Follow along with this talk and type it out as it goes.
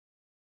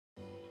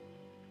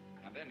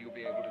then you'll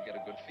be able to get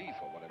a good fee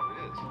for whatever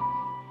it is.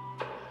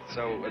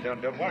 So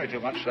don't worry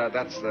too much.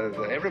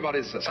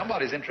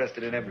 Somebody's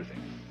interested in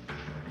everything.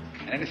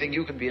 And anything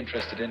you can be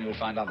interested in, you'll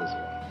find others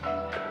will.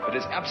 But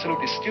it's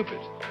absolutely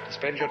stupid to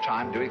spend your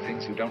time doing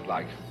things you don't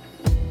like.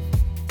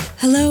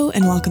 Hello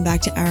and welcome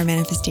back to Our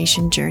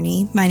Manifestation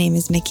Journey. My name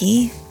is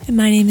Mickey. And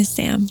my name is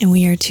Sam. And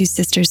we are two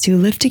sisters who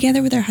live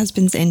together with our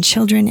husbands and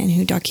children and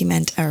who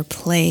document our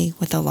play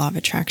with the law of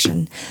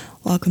attraction.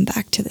 Welcome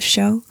back to the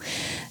show.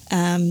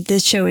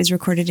 This show is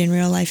recorded in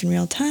real life in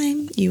real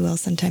time. You will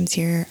sometimes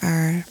hear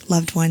our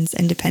loved ones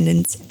and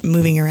dependents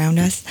moving around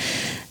us.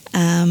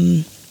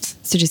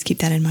 So just keep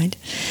that in mind.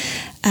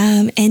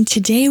 And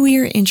today we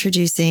are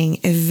introducing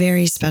a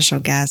very special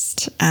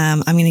guest.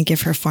 I'm going to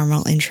give her a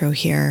formal intro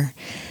here.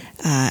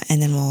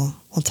 And then we'll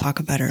talk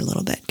about her a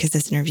little bit because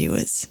this interview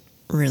was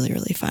really,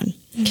 really fun.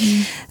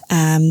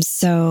 Mm-hmm.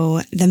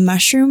 So the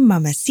Mushroom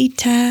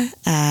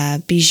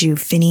Mamacita, Bijou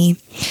Finney,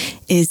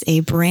 is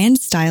a brand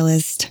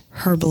stylist,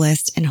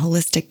 herbalist, and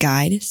holistic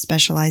guide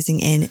specializing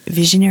in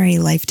visionary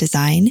life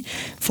design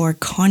for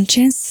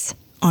conscious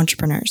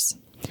entrepreneurs.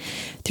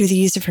 Through the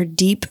use of her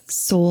deep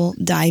soul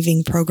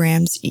diving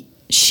programs,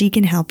 she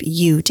can help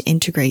you to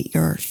integrate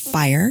your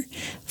fire,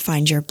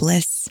 find your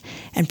bliss,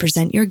 and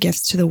present your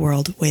gifts to the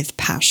world with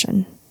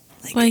passion.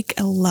 Like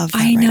I love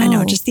that. I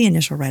know. Just the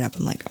initial write-up,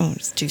 I'm like, oh,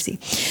 it's juicy.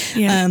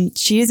 Yeah.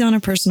 She is on a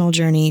personal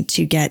journey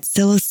to get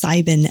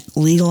psilocybin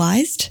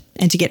legalized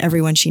and to get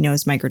everyone she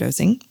knows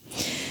microdosing.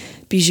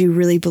 Bijou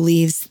really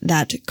believes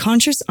that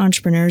conscious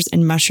entrepreneurs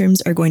and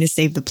mushrooms are going to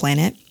save the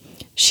planet.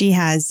 She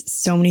has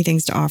so many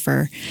things to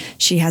offer.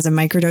 She has a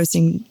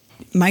microdosing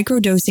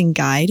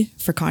guide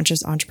for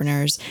conscious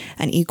entrepreneurs,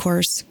 an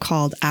e-course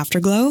called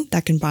Afterglow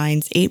that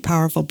combines 8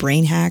 powerful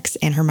brain hacks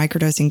and her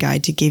microdosing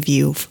guide to give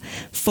you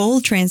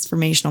full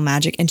transformational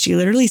magic. And she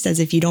literally says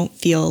if you don't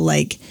feel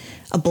like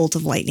a bolt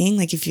of lightning,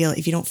 like if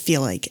you don't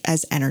feel like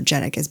as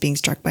energetic as being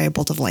struck by a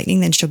bolt of lightning,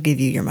 then she'll give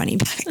you your money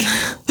back.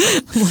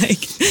 Like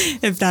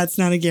if that's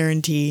not a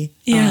guarantee,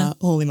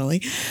 holy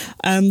moly.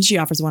 She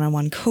offers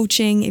one-on-one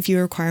coaching if you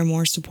require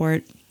more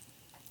support.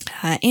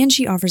 And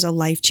she offers a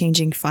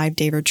life-changing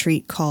 5-day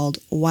retreat called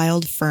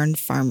Wild Fern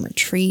Farm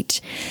Retreat.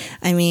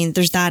 I mean,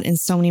 there's that and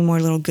so many more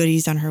little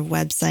goodies on her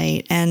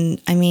website. And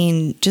I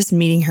mean, just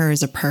meeting her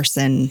as a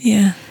person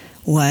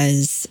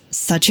was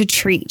such a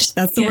treat.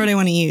 That's the word I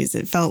want to use.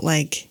 It felt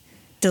like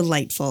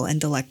delightful and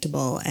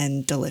delectable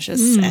and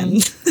delicious.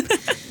 And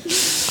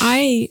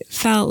I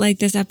felt like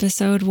this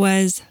episode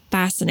was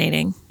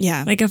fascinating.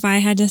 Yeah. Like if I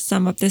had to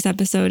sum up this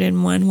episode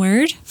in one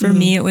word, for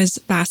me, it was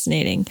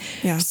fascinating.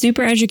 Yeah.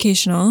 Super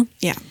educational.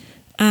 Yeah.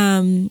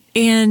 And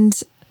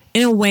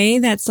in a way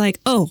that's like,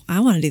 oh, I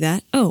want to do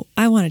that. Oh,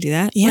 I want to do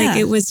that. Yeah. Like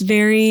it was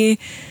very,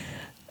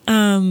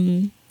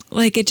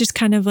 like it just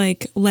kind of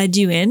like led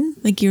you in.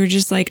 Like you were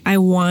just like, I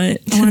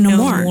want to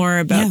know more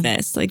about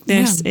this. Like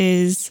this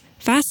is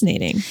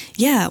fascinating.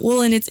 Yeah.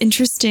 Well, and it's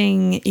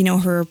interesting,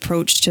 her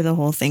approach to the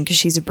whole thing because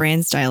she's a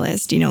brand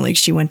stylist, like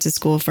she went to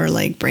school for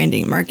like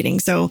branding and marketing.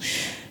 So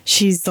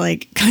she's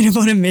like kind of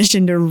on a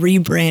mission to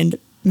rebrand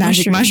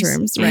magic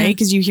mushrooms, right?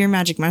 Because you hear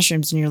magic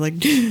mushrooms and you're like,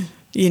 don't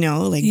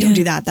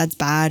do that. That's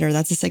bad. Or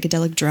that's a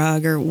psychedelic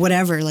drug or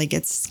whatever. Like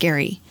it's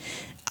scary.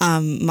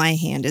 My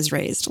hand is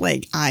raised.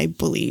 Like I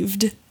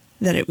believed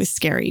that it was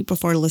scary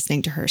before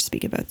listening to her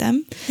speak about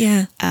them.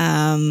 Yeah.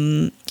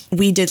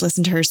 We did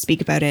listen to her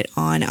speak about it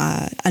on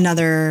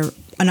another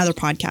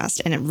podcast,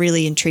 and it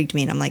really intrigued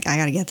me. And I'm like, I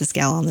got to get this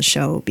gal on the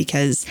show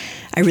because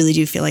I really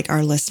do feel like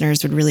our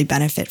listeners would really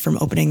benefit from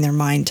opening their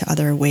mind to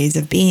other ways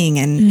of being.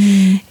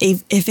 And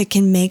if it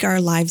can make our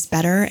lives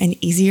better and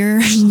easier,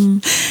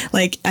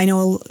 like I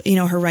know,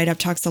 her write-up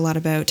talks a lot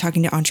about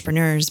talking to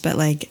entrepreneurs, but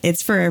like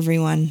it's for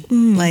everyone.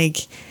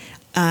 Like,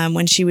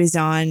 when she was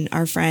on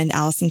our friend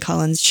Allison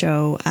Cullen's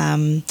show,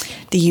 the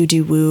You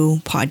Do Woo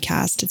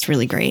podcast. It's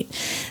really great.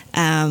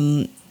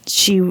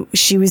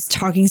 She was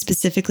talking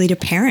specifically to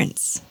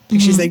parents.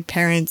 She's like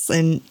parents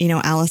and,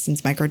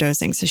 Allison's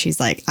microdosing. So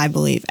she's like, I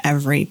believe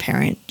every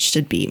parent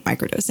should be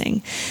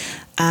microdosing.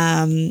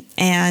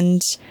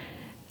 And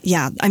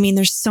yeah, I mean,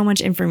 there's so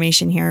much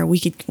information here. We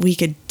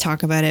could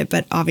talk about it,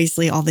 but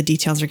obviously all the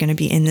details are going to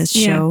be in this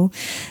show.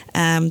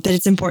 But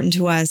it's important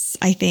to us,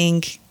 I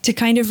think, to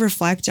kind of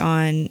reflect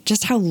on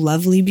just how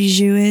lovely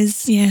Bijou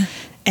is. Yeah.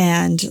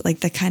 And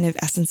like the kind of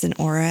essence and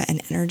aura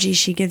and energy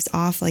she gives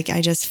off. Like I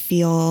just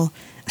feel,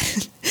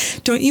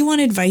 don't you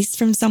want advice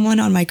from someone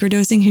on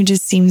microdosing who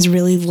just seems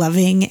really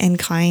loving and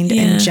kind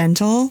and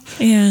gentle?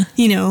 Yeah.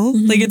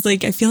 Like it's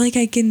like, I feel like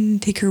I can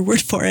take her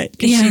word for it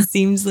because she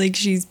seems like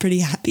she's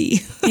pretty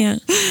happy. Yeah.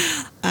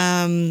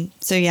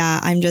 So yeah,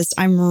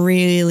 I'm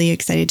really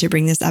excited to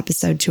bring this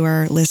episode to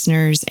our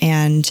listeners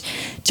and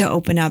to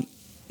open up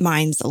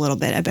minds a little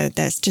bit about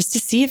this, just to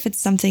see if it's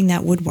something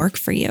that would work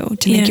for you,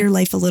 to make your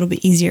life a little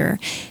bit easier,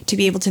 to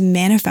be able to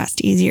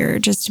manifest easier,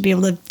 just to be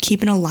able to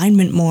keep in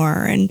alignment more.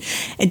 And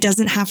it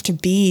doesn't have to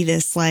be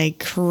this like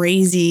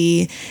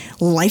crazy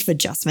life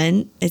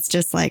adjustment. It's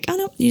just like, oh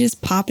no, you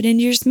just pop it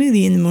into your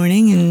smoothie in the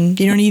morning and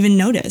you don't even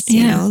notice,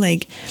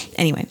 like,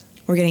 anyway,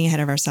 we're getting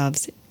ahead of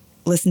ourselves.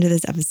 listen to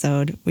this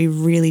episode. We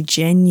really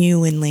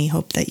genuinely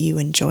hope that you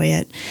enjoy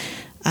it,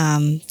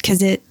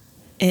 because it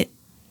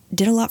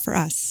did a lot for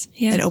us.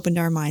 Yeah. It opened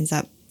our minds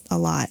up a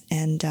lot.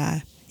 And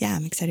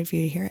I'm excited for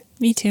you to hear it.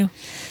 Me too.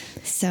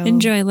 So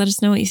enjoy. Let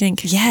us know what you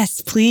think.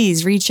 Yes,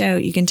 please reach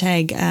out. You can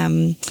tag,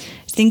 I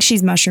think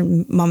she's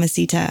Mushroom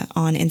Mamacita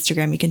on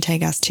Instagram. You can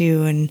tag us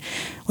too and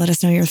let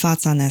us know your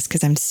thoughts on this,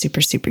 because I'm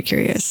super, super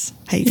curious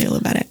how you feel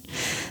about it.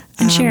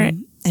 And share it.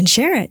 And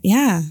share it.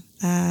 Yeah.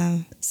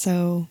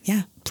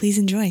 Please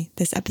enjoy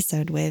this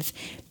episode with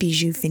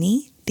Bijou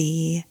Finney,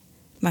 the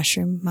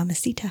Mushroom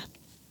Mamacita.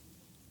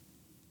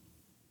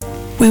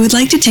 We would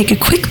like to take a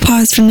quick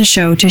pause from the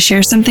show to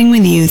share something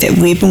with you that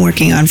we've been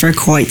working on for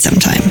quite some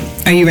time.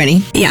 Are you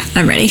ready? Yeah,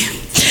 I'm ready.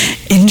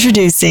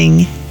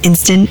 Introducing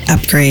Instant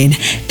Upgrade,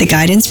 the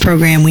guidance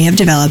program we have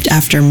developed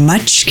after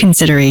much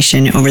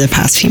consideration over the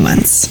past few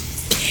months.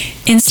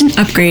 Instant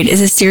Upgrade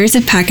is a series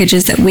of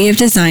packages that we have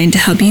designed to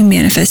help you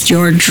manifest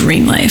your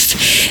dream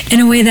life in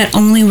a way that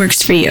only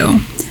works for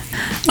you.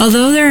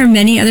 Although there are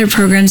many other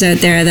programs out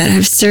there that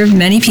have served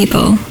many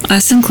people,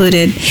 us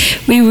included,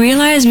 we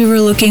realized we were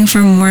looking for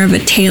more of a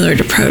tailored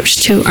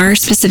approach to our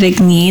specific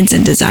needs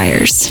and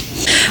desires.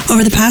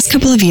 Over the past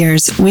couple of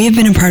years, we have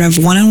been a part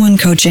of one-on-one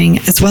coaching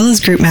as well as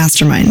group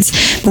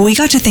masterminds, but we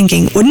got to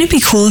thinking, wouldn't it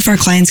be cool if our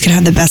clients could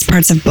have the best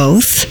parts of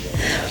both?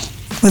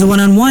 With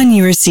one-on-one,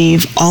 you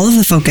receive all of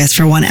the focus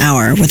for 1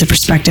 hour with the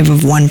perspective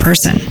of one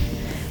person.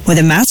 With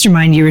a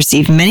mastermind, you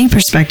receive many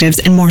perspectives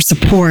and more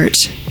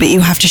support, but you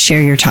have to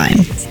share your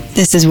time.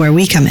 This is where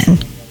we come in.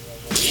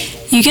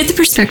 You get the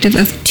perspective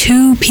of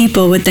two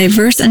people with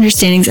diverse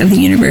understandings of the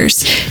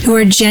universe who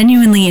are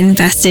genuinely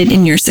invested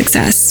in your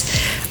success.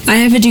 I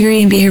have a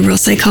degree in behavioral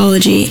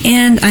psychology,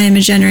 and I am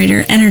a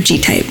generator energy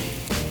type.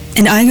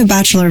 And I have a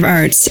Bachelor of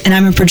Arts, and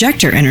I'm a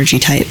projector energy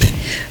type.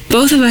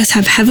 Both of us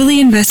have heavily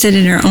invested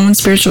in our own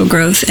spiritual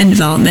growth and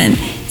development,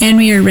 and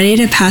we are ready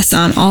to pass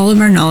on all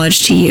of our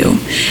knowledge to you.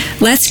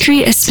 Let's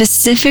create a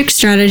specific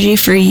strategy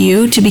for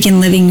you to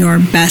begin living your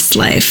best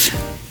life.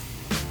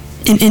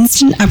 In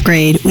Instant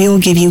Upgrade, we will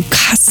give you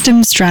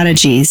custom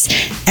strategies,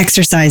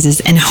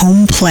 exercises, and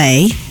home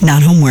play,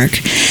 not homework,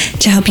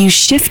 to help you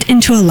shift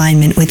into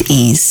alignment with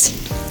ease.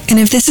 And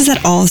if this is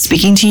at all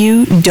speaking to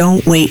you,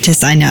 don't wait to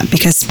sign up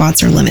because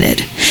spots are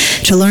limited.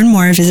 To learn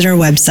more, visit our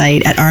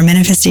website at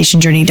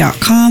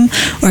ourmanifestationjourney.com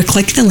or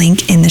click the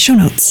link in the show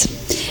notes.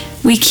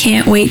 We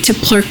can't wait to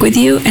plurk with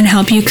you and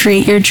help you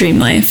create your dream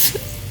life.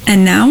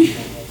 And now,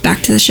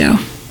 back to the show.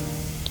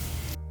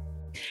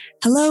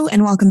 Hello,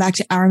 and welcome back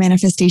to Our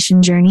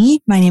Manifestation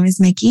Journey. My name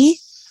is Mickey.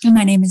 And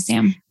my name is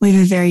Sam. We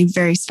have a very,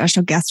 very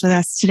special guest with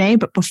us today.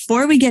 But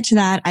before we get to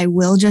that, I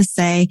will just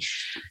say,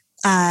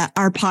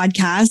 our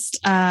podcast,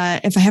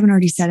 if I haven't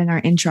already said in our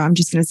intro, I'm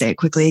just going to say it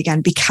quickly again,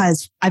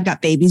 because I've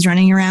got babies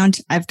running around.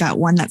 I've got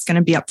one that's going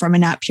to be up from a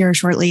nap here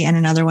shortly and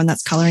another one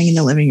that's coloring in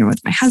the living room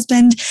with my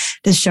husband.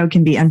 This show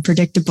can be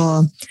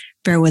unpredictable.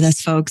 Bear with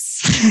us,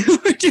 folks.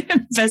 We're doing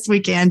the best we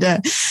can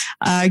to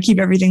keep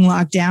everything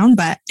locked down,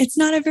 but it's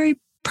not a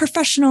very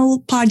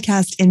professional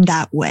podcast in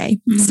that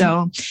way. Mm-hmm.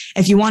 So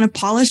if you want a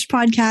polished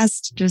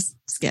podcast, just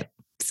skip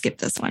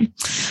this one.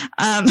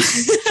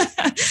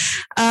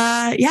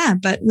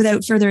 But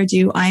without further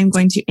ado, I am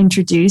going to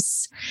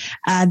introduce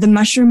the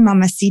Mushroom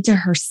Mamacita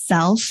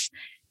herself,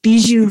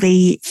 Bijou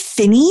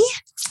Finney,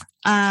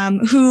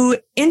 who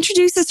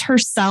introduces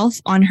herself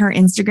on her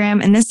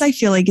Instagram. And this, I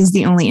feel like, is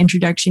the only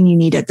introduction you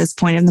need at this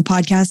point in the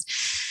podcast.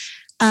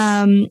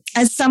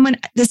 As someone,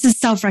 this is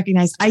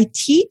self-recognized. I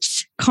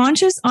teach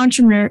conscious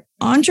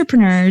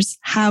entrepreneurs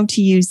how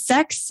to use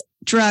sex,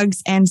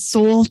 drugs, and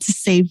soul to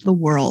save the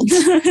world.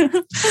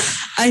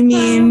 I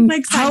mean,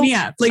 sign me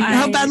up.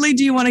 How badly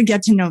do you want to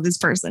get to know this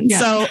person? Yeah.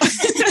 So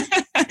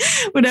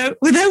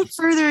without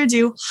further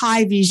ado,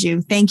 hi,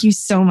 Bijou. Thank you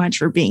so much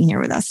for being here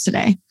with us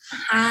today.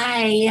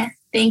 Hi.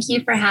 Thank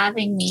you for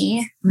having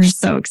me. We're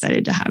so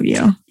excited to have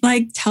you.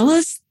 Tell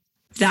us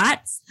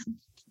that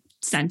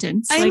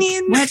sentence. I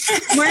mean, where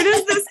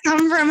does this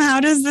come from? How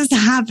does this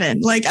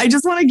happen? I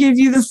just want to give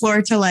you the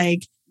floor to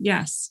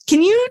yes.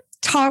 Can you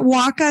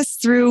walk us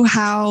through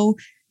how,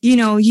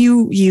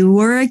 you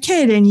were a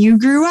kid and you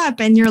grew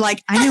up and you're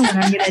like, I know what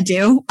I'm going to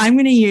do. I'm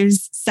going to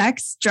use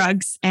sex,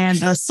 drugs, and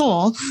the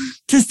soul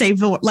to save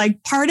the world.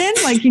 Pardon?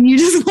 Can you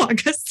just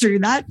walk us through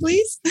that,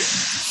 please?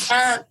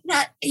 I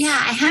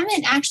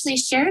haven't actually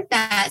shared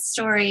that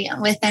story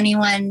with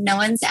anyone. No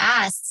one's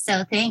asked.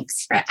 So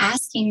thanks for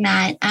asking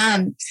that.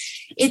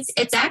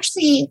 It's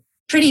actually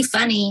pretty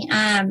funny.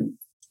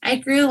 I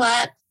grew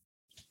up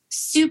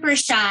super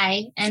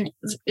shy and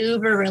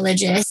uber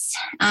religious.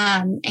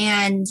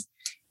 And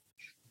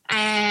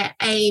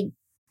I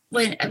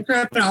grew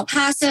up in El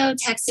Paso,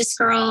 Texas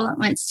girl,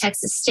 went to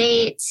Texas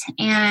State,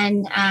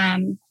 and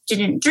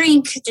didn't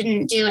drink,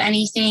 didn't do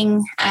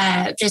anything,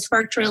 just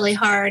worked really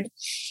hard.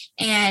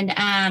 And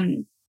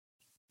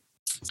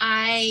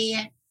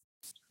I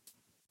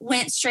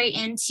went straight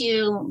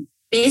into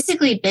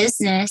basically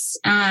business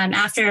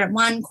after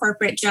one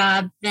corporate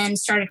job, then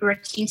started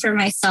working for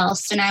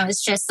myself. And I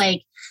was just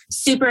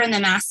super in the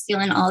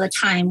masculine all the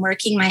time,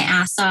 working my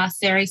ass off,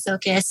 very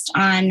focused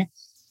on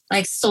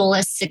like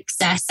soulless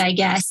success, I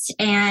guess.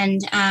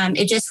 And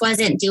it just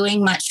wasn't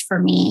doing much for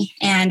me.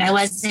 And I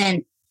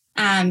wasn't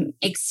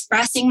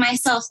expressing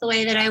myself the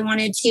way that I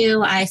wanted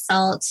to. I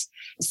felt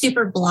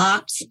super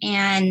blocked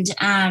and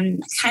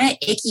kind of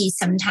icky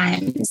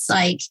sometimes.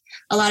 Like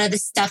a lot of the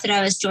stuff that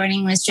I was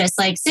joining was just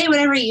like, say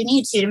whatever you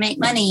need to make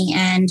money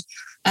and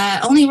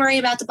only worry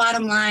about the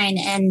bottom line.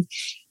 And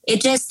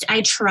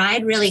I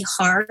tried really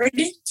hard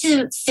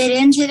to fit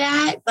into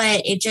that,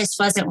 but it just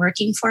wasn't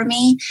working for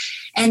me.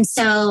 And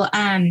so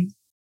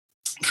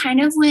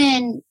kind of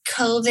when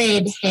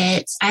COVID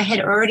hit, I had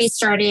already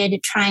started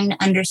trying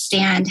to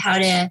understand how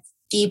to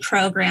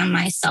deprogram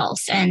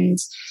myself and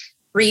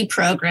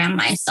reprogram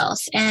myself.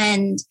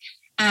 And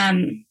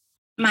my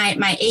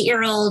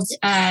 8-year-old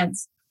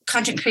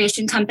content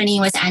creation company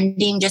was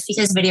ending just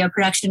because video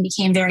production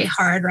became very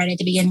hard right at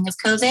the beginning of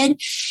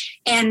COVID.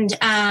 And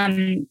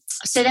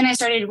so then I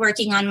started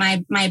working on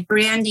my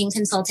branding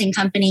consulting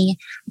company,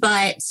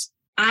 but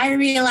I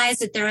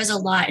realized that there was a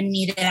lot in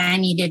me that I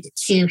needed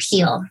to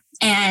heal.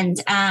 And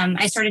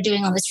I started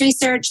doing all this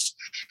research,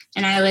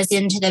 and I was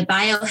into the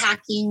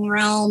biohacking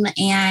realm.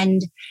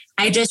 And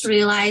I just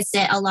realized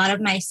that a lot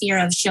of my fear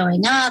of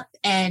showing up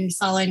and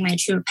following my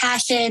true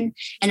passion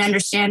and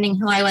understanding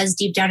who I was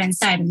deep down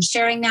inside and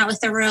sharing that with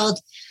the world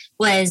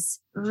was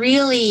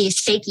really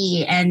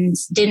shaky and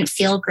didn't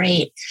feel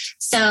great.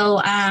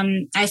 So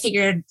I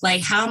figured,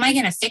 like, how am I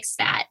going to fix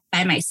that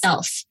by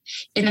myself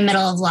in the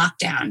middle of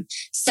lockdown?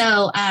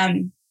 So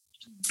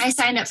I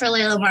signed up for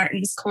Layla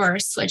Martin's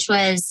course, which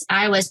was,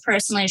 I was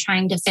personally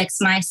trying to fix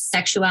my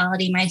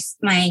sexuality,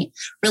 my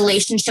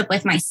relationship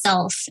with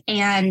myself,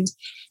 and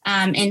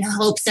in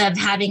hopes of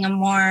having a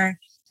more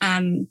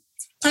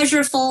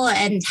pleasureful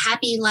and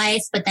happy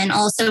life, but then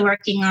also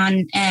working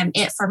on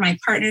it for my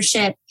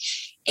partnership.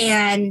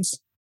 And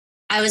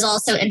I was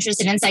also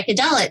interested in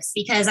psychedelics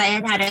because I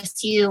had a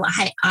few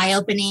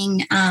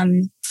eye-opening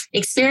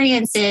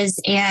experiences,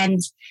 and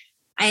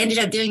I ended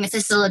up doing the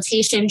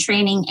facilitation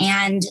training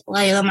and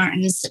Layla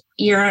Martin's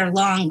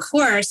year-long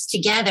course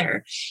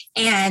together.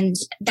 And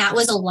that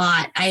was a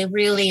lot. I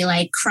really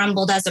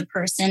crumbled as a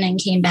person and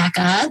came back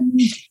up.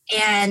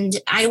 And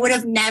I would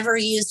have never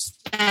used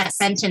that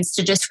sentence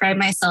to describe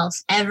myself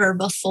ever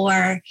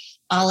before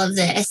all of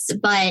this.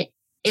 But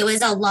it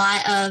was a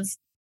lot of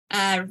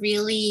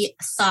really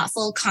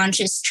thoughtful,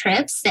 conscious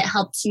trips that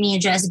helped me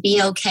just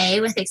be okay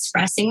with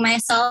expressing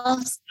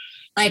myself,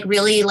 like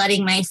really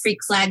letting my freak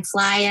flag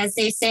fly, as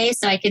they say,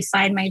 so I could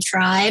find my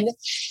tribe.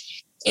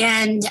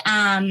 And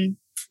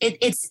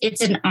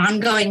it's an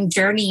ongoing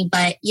journey.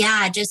 But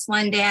yeah, just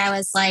one day I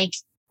was like,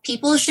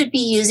 people should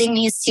be using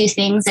these two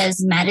things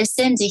as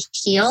medicine to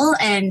heal.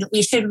 And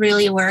we should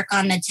really work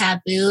on the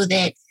taboo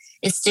that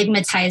is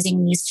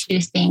stigmatizing these two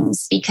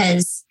things,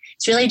 because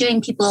it's really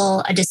doing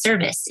people a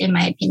disservice, in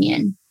my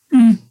opinion.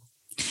 Mm.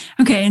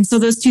 Okay. And so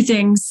those two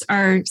things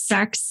are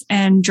sex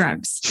and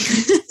drugs.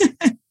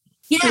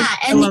 Yeah,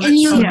 and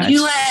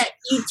you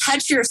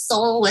touch your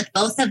soul with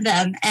both of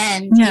them,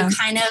 and you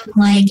kind of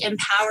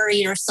empower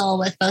your soul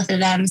with both of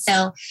them.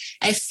 So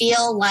I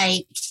feel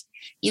like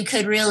you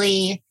could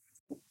really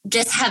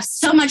just have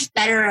so much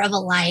better of a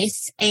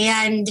life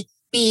and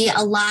be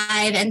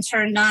alive and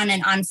turned on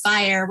and on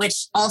fire,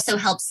 which also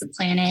helps the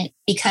planet.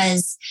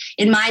 Because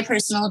in my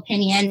personal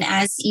opinion,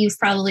 as you've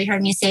probably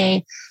heard me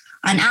say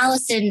on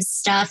Allison's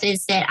stuff,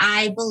 is that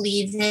I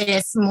believe that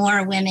if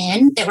more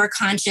women that were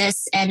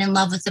conscious and in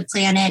love with the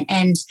planet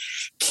and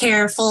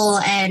careful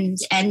and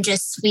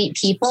just sweet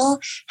people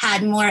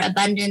had more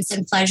abundance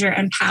and pleasure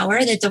and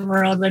power, that the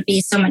world would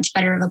be so much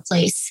better of a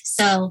place.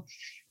 So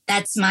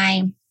that's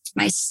my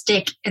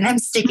stick, and I'm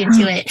sticking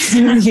to it.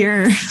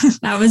 Here.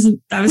 That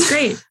was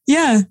great.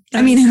 Yeah.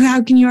 I mean,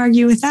 how can you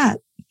argue with that?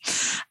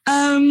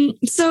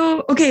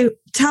 So, okay,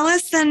 tell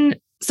us then.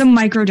 So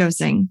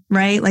microdosing,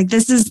 right? Like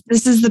this is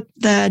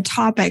the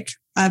topic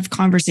of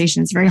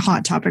conversation. It's a very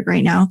hot topic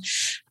right now.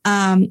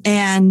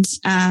 And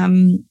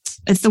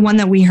it's the one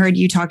that we heard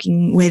you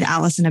talking with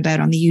Allison about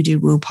on the You Do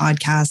Woo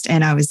podcast.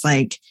 And I was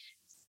like,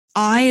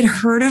 I had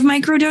heard of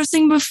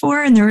microdosing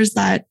before. And there was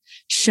that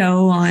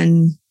show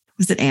on,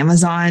 was it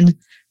Amazon?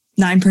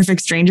 9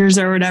 Perfect Strangers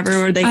or whatever,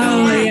 where they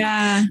go,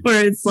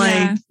 where it's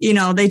like,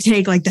 they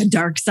take like the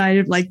dark side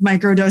of like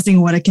microdosing,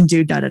 what it can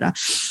do,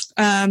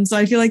 So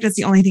I feel like that's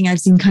the only thing I've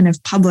seen kind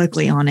of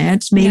publicly on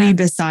it, maybe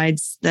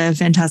besides the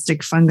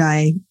fantastic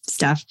fungi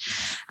stuff.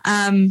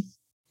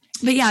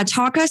 But yeah,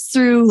 talk us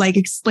through,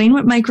 explain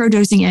what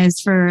microdosing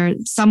is for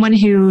someone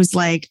who's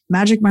like,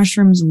 magic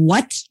mushrooms,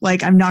 what?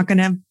 Like, I'm not going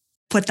to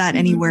put that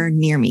anywhere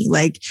near me.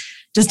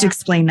 Just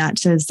explain that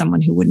to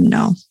someone who wouldn't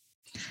know.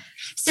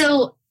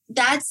 So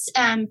that's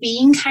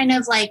being kind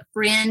of like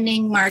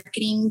branding,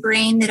 marketing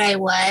brain that I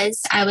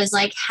was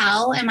like,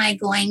 how am I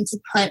going to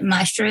put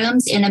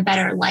mushrooms in a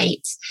better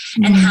light?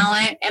 Mm-hmm. And how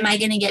am I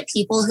going to get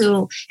people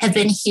who have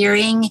been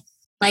hearing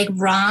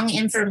wrong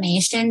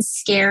information,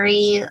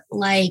 scary,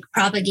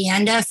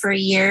 propaganda for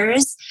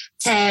years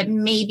to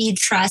maybe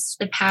trust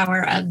the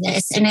power of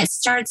this. And it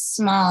starts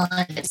small.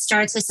 It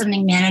starts with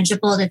something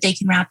manageable that they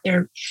can wrap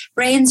their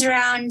brains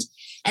around.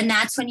 And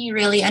that's when you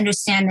really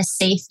understand the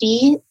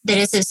safety that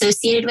is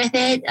associated with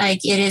it.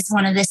 Like, it is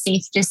one of the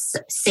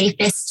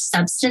safest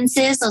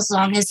substances, as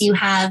long as you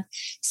have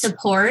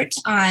support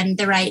on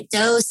the right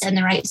dose and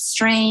the right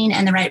strain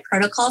and the right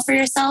protocol for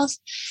yourself.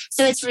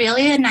 So it's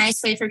really a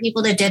nice way for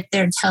people to dip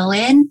their toe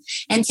in.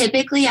 And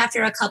typically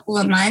after a couple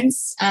of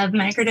months of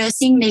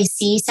microdosing, they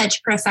see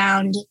such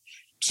profound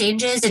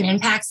changes and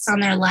impacts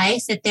on their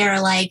life that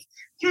they're like,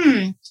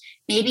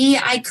 maybe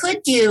I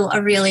could do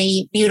a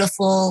really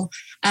beautiful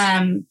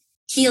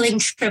healing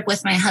trip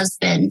with my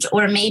husband,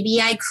 or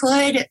maybe I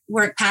could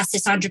work past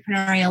this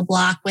entrepreneurial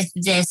block with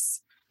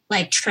this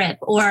like trip,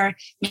 or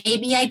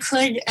maybe I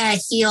could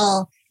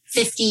heal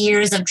 50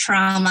 years of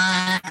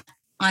trauma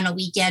on a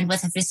weekend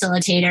with a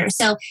facilitator.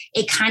 So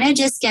it kind of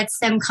just gets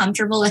them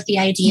comfortable with the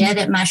idea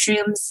that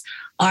mushrooms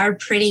are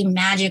pretty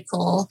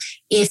magical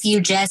if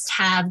you just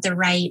have the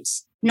right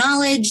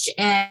knowledge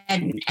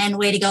and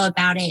way to go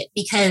about it.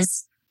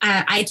 Because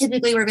I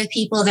typically work with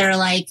people that are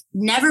like,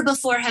 never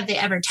before have they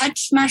ever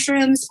touched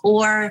mushrooms,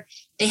 or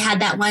they had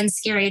that one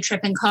scary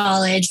trip in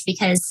college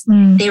because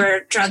they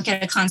were drunk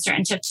at a concert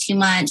and took too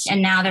much.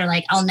 And now they're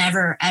like, I'll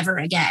never, ever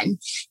again.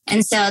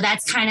 And so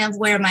that's kind of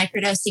where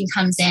microdosing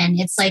comes in.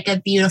 It's like a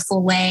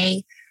beautiful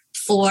way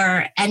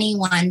for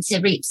anyone to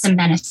reap some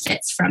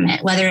benefits from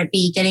it, whether it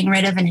be getting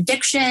rid of an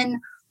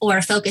addiction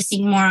or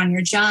focusing more on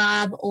your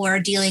job or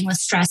dealing with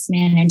stress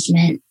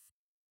management.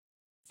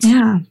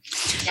 Yeah.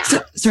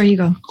 So, sorry, you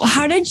go.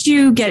 How did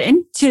you get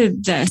into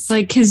this?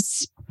 Like,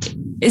 because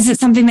is it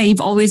something that you've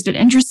always been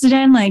interested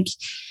in? Like,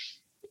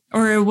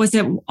 or was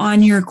it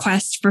on your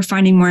quest for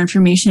finding more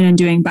information and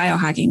doing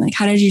biohacking? Like,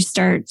 how did you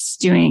start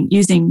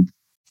using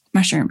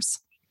mushrooms?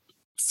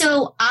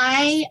 So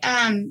I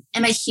am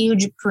a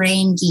huge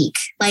brain geek.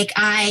 Like,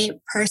 I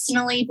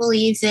personally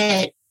believe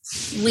that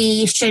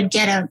we should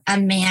get a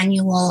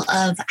manual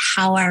of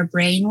how our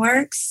brain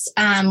works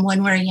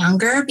when we're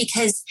younger,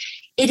 because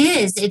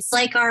it's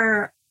like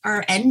our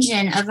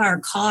engine of our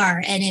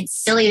car. And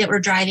it's silly that we're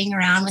driving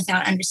around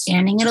without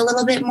understanding it a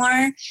little bit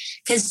more,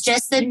 because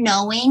just the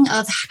knowing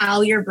of how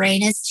your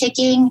brain is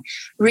ticking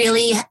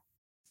really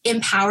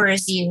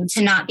empowers you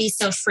to not be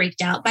so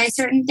freaked out by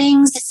certain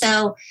things.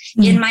 So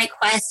in my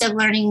quest of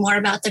learning more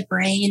about the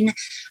brain,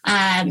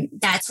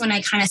 that's when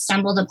I kind of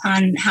stumbled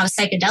upon how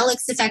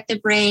psychedelics affect the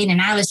brain.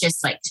 And I was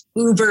just like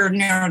uber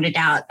nerded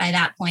out by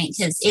that point,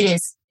 because it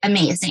is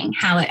amazing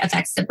how it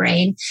affects the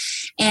brain.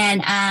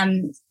 And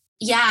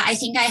I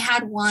think I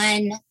had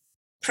one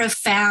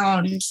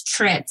profound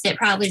trip that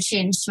probably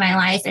changed my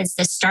life as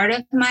the start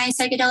of my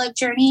psychedelic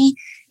journey.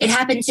 It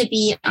happened to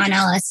be on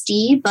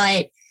LSD,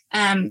 but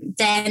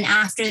then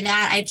after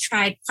that, I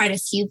tried quite a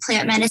few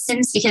plant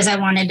medicines because I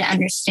wanted to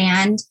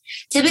understand.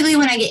 Typically,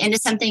 when I get into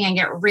something, I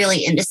get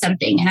really into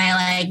something and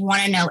I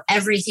want to know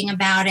everything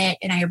about it,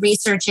 and I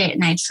research it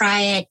and I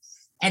try it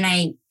and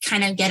I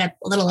kind of get a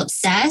little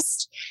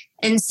obsessed.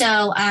 And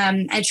so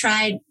I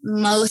tried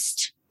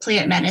most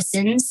plant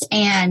medicines,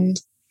 and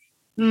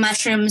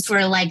mushrooms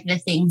were like the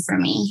thing for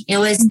me. It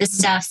was the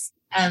stuff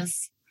of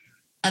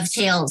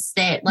tales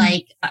that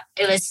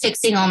it was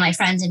fixing all my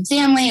friends and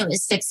family. It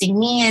was fixing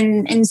me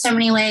in so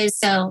many ways.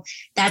 So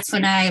that's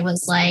when I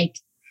was like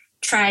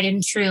tried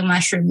and true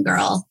mushroom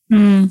girl.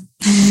 Wow.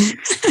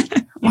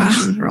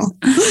 Mushroom girl.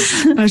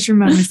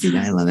 Mushroom, I see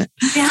that. I love it.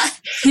 Yeah.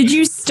 Did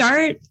you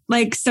start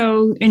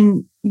so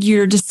in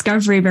your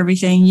discovery of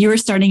everything, you were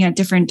starting at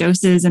different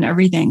doses and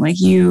everything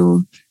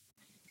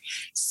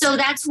So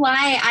that's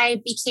why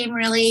I became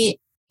really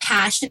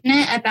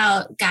passionate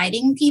about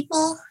guiding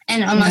people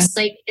and almost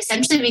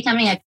essentially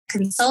becoming a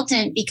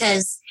consultant,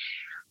 because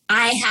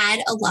I had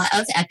a lot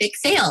of epic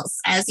fails,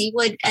 as you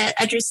would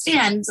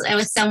understand. I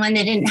was someone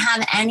that didn't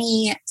have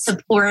any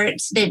support,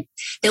 that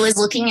was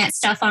looking at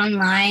stuff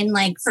online.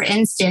 Like, for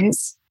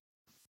instance,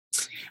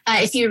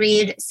 if you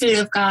read Food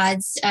of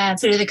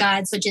the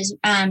Gods, which is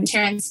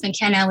Terence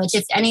McKenna, which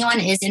if anyone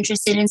is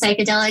interested in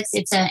psychedelics,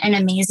 it's an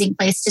amazing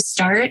place to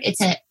start.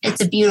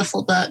 It's a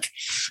beautiful book.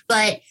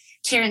 But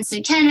Terence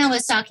McKenna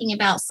was talking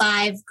about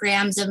 5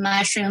 grams of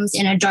mushrooms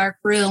in a dark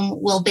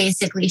room will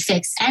basically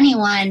fix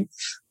anyone.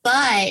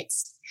 But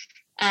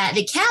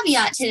the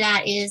caveat to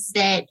that is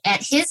that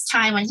at his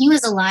time, when he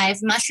was alive,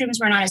 mushrooms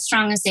were not as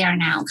strong as they are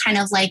now, kind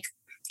of like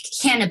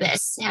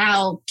cannabis,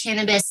 how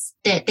cannabis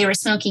that they were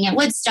smoking at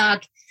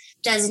Woodstock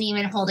doesn't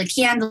even hold a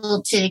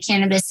candle to the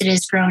cannabis that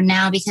is grown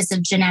now because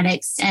of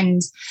genetics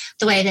and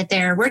the way that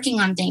they're working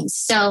on things.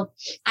 So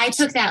I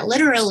took that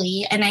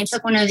literally, and I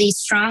took one of the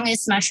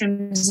strongest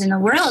mushrooms in the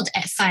world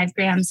at 5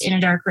 grams in a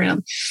dark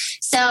room.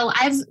 So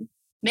I've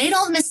made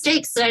all the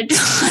mistakes that I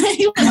don't want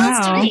anyone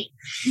else to make.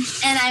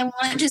 And I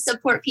want to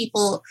support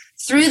people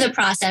through the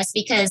process,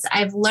 because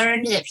I've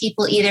learned that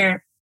people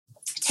either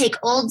take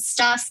old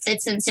stuff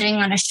that's been sitting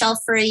on a shelf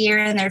for a year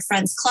in their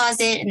friend's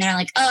closet, and they're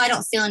like, oh, I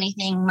don't feel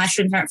anything.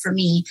 Mushrooms aren't for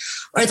me.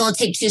 Or they'll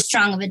take too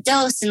strong of a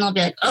dose and they'll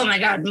be like, oh my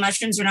God,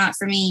 mushrooms are not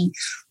for me.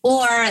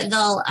 Or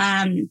they'll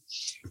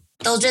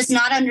they'll just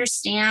not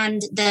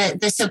understand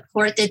the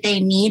support that they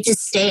need to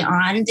stay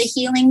on the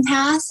healing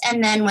path.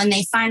 And then when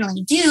they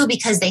finally do,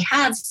 because they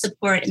have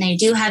support and they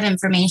do have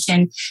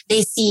information,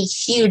 they see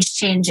huge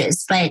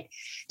changes, but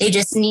they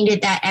just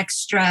needed that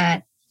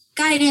extra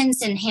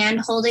guidance and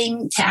hand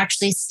holding to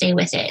actually stay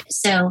with it.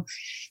 So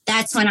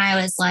that's when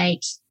I was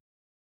like,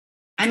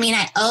 I mean,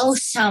 I owe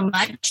so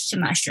much to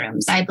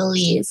mushrooms, I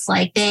believe.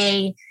 Like,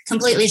 they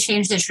completely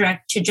changed the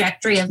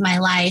trajectory of my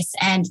life,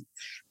 and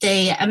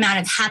the amount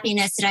of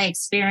happiness that I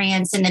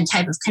experience and the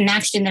type of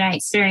connection that I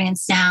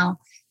experience now.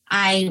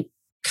 I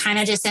kind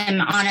of just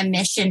am on a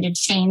mission to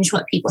change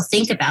what people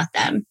think about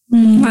them.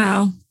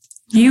 Wow.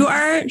 You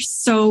are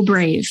so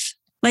brave.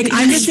 Like,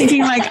 I'm just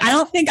thinking, like, I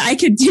don't think I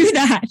could do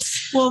that.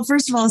 Well,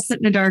 first of all, sit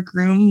in a dark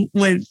room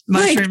with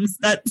mushrooms.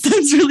 Like, that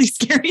sounds really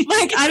scary.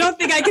 Like, I don't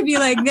think I could be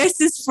like,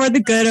 this is for the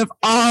good of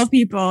all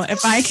people.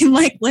 If I can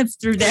like live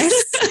through this,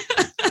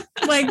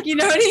 like, you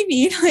know what I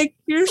mean? Like,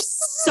 you're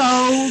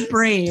so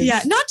brave.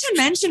 Yeah. Not to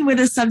mention with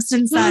a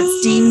substance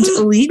that's deemed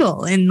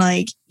illegal, and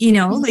like, you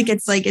know, like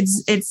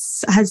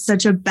it's has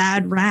such a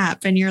bad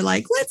rap, and you're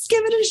like, let's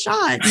give it a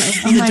shot.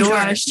 Oh my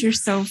gosh, you're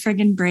so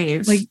friggin'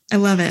 brave. Like, I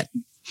love it.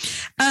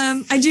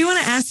 I do want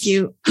to ask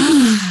you,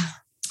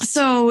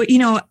 so, you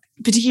know,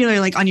 particularly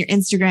like on your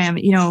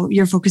Instagram, you know,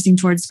 you're focusing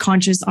towards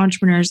conscious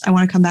entrepreneurs. I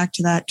want to come back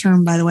to that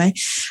term, by the way.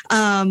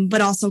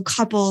 But also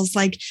couples,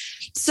 like,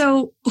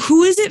 so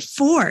who is it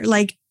for?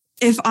 Like,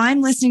 if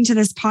I'm listening to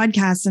this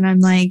podcast and I'm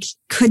like,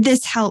 could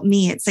this help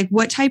me? It's like,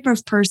 what type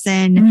of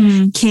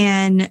person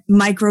can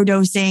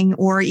microdosing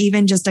or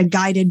even just a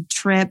guided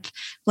trip,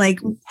 like,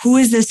 who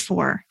is this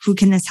for? Who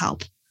can this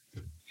help?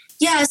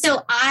 Yeah.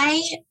 So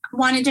I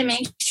wanted to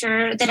make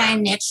sure that I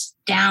niched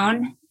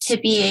down to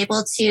be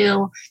able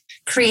to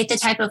create the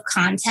type of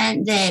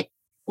content that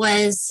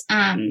was,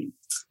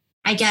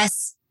 I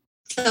guess,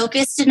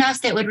 focused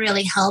enough that would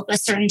really help a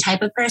certain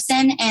type of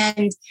person.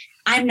 And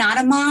I'm not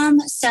a mom,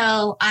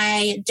 so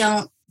I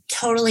don't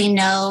totally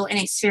know and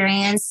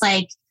experience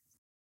like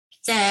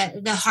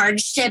the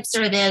hardships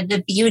or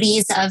the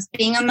beauties of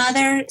being a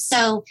mother.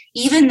 So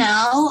even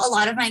though a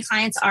lot of my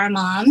clients are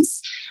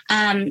moms,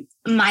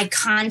 my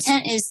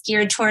content is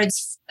geared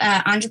towards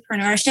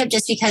entrepreneurship,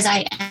 just because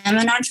I am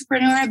an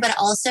entrepreneur, but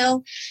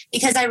also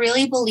because I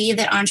really believe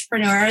that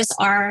entrepreneurs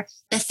are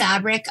the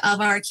fabric of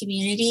our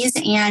communities.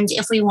 And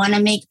if we want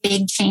to make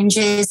big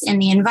changes in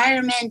the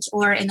environment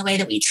or in the way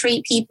that we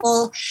treat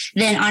people,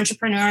 then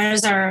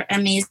entrepreneurs are an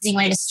amazing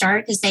way to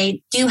start, because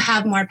they do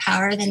have more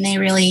power than they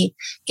really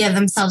give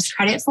themselves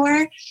credit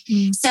for.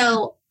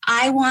 So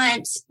I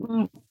want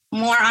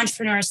more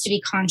entrepreneurs to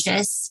be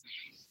conscious.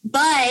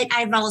 But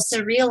I've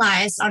also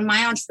realized on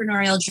my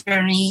entrepreneurial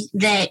journey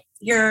that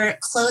your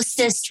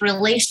closest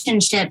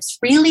relationships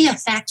really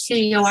affect who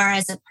you are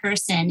as a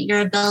person, your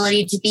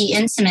ability to be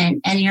intimate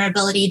and your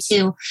ability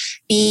to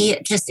be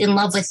just in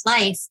love with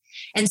life.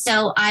 And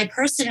so I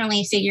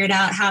personally figured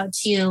out how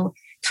to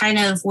kind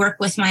of work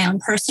with my own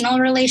personal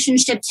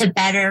relationship to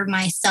better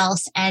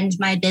myself and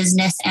my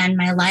business and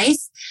my life.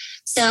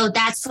 So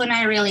that's when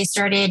I really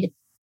started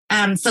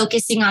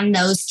focusing on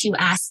those two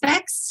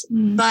aspects.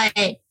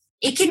 But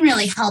it can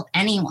really help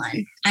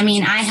anyone. I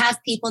mean, I have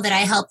people that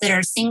I help that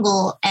are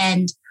single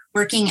and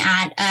working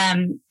at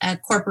a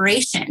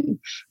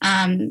corporation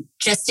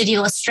just to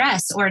deal with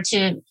stress or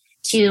to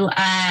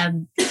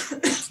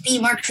be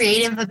more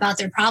creative about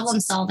their problem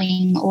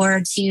solving,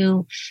 or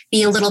to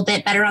be a little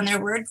bit better on their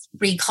word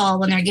recall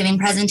when they're giving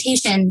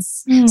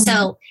presentations.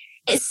 So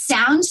it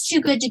sounds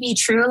too good to be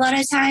true a lot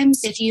of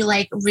times if you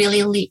like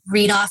really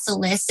read off the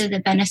list of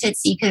the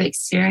benefits you could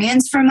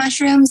experience from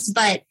mushrooms.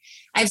 But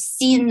I've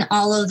seen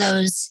all of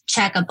those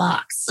check a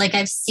box. Like,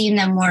 I've seen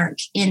them work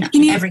in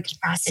every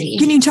capacity.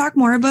 Can you talk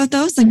more about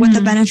those? Like what the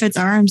benefits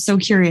are? I'm so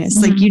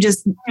curious. Like you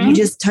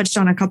just touched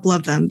on a couple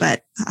of them,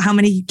 but how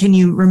many can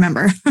you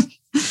remember?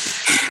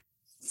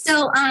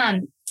 So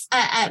a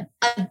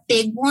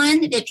big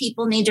one that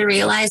people need to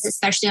realize,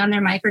 especially on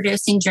their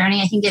microdosing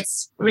journey, I think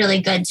it's really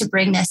good to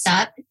bring this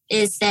up,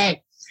 is that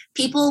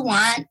people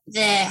want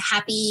the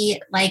happy,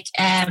 like,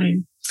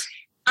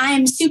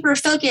 I'm super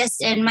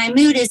focused and my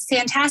mood is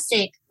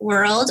fantastic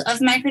world of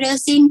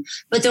microdosing.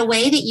 But the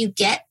way that you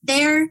get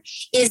there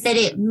is that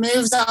it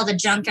moves all the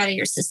junk out of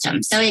your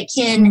system. So it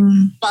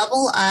can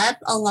bubble up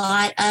a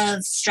lot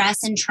of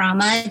stress and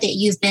trauma that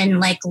you've been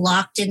like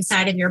locked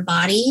inside of your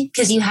body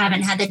because you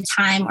haven't had the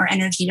time or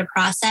energy to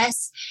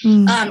process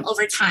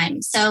over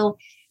time. So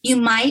you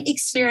might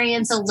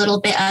experience a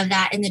little bit of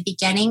that in the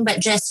beginning,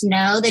 but just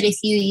know that if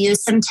you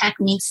use some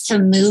techniques to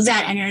move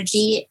that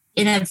energy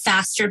in a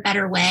faster,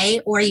 better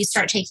way, or you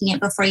start taking it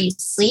before you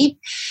sleep,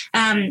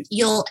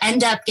 you'll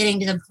end up getting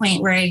to the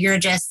point where you're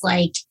just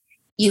like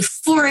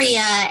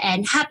euphoria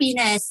and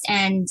happiness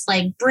and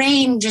like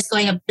brain just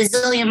going a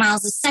bazillion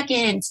miles a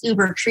second. It's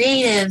uber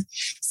creative.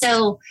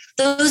 So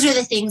those are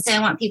the things that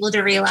I want people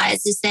to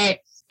realize, is that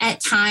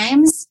at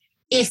times,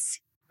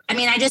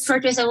 I just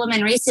worked with a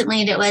woman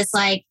recently that was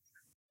like,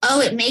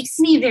 oh, it makes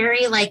me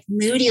very like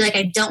moody. Like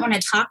I don't want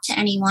to talk to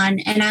anyone.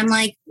 And I'm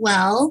like,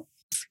 well,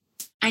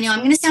 I know I'm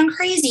going to sound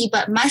crazy,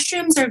 but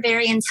mushrooms are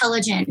very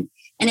intelligent.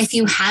 And if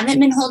you haven't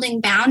been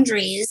holding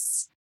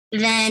boundaries,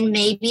 then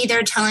maybe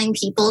they're telling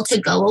people to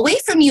go away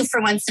from you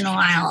for once in a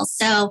while.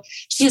 So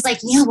she was like,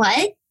 you know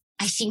what?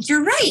 I think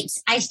you're right.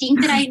 I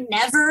think that I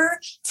never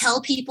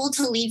tell people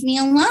to leave me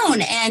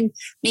alone. And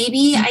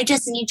maybe I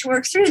just need to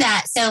work through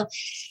that. So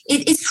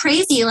it's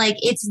crazy. Like,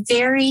 it's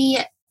very,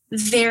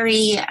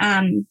 very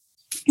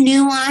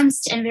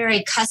nuanced and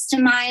very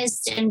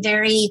customized and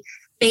very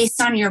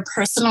based on your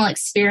personal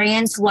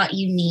experience, what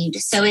you need.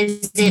 So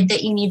is it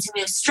that you need to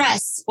move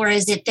stress, or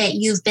is it that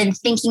you've been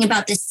thinking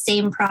about the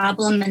same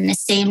problem and the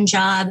same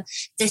job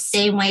the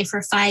same way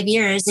for 5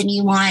 years and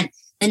you want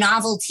the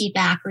novelty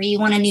back, or you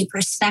want a new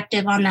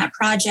perspective on that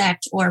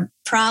project or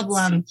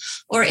problem?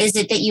 Or is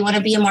it that you want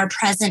to be a more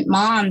present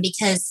mom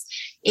because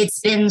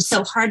it's been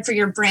so hard for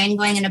your brain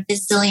going in a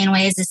bazillion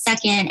ways a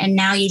second, and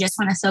now you just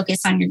want to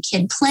focus on your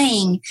kid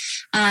playing?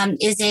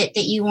 Is it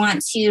that you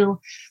want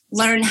to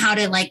learn how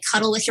to like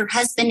cuddle with your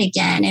husband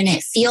again and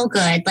it feel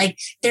good? Like,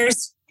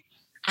 there's,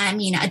 I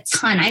mean, a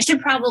ton. I should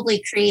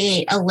probably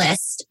create a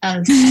list of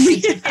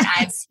everything that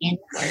I've seen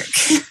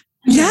work.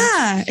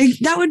 Yeah,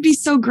 that would be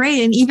so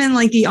great. And even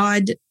like the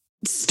odd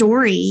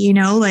story, you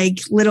know, like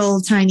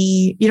little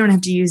tiny, you don't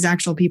have to use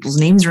actual people's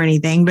names or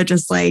anything, but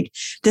just like,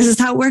 this is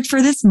how it worked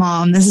for this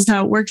mom. This is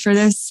how it worked for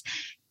this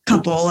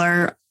couple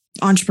or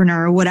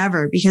entrepreneur or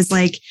whatever, because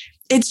like,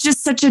 it's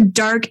just such a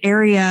dark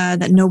area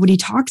that nobody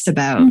talks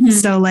about. Mm-hmm.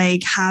 So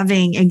like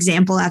having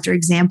example after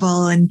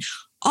example and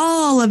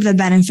all of the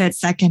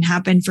benefits that can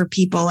happen for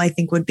people, I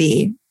think would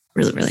be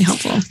really, really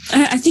helpful.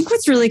 I think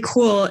what's really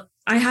cool,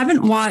 I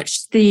haven't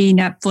watched the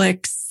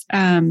Netflix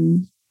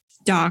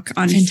doc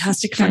on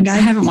Fantastic Fungi. I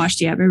haven't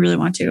watched it yet, but I really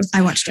want to.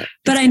 I watched it.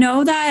 But I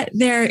know that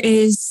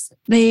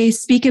they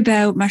speak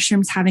about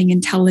mushrooms having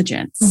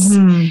intelligence.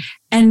 Mm-hmm.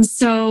 And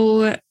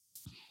so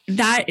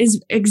that is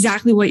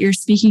exactly what you're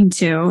speaking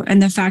to. And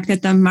the fact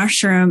that the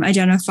mushroom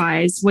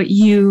identifies what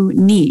you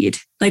need,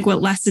 like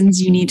what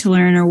lessons you need to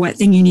learn, or what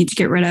thing you need to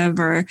get rid of,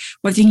 or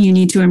what thing you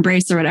need to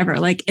embrace, or whatever.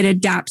 Like, it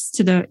adapts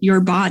to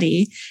your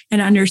body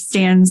and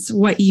understands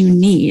what you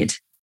need.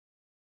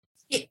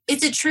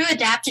 It's a true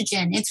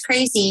adaptogen. It's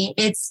crazy.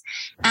 It's,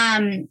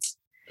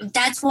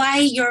 that's why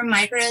your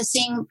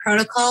microdosing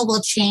protocol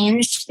will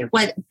change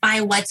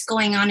by what's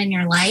going on in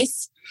your life.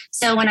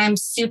 So when I'm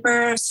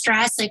super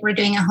stressed, like we're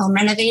doing a home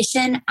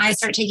renovation, I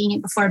start taking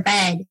it before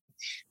bed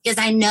because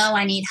I know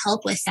I need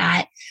help with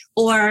that.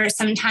 Or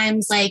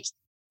sometimes, like,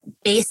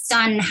 based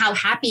on how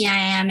happy I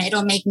am,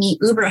 it'll make me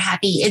uber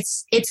happy.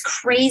 It's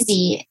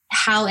crazy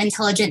how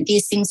intelligent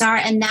these things are.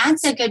 And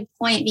that's a good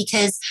point,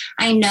 because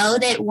I know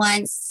that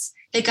once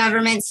the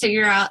governments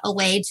figure out a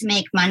way to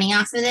make money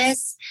off of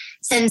this,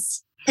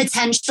 since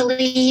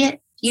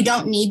potentially you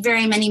don't need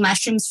very many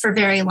mushrooms for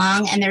very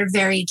long and they're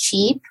very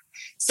cheap,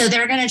 so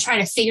they're going to try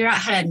to figure out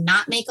how to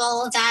not make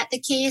all of that the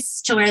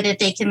case to where that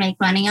they can make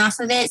money off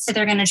of it. So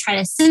they're going to try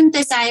to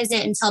synthesize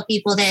it and tell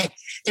people that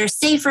they're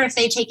safer if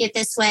they take it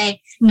this way.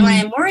 Mm. And what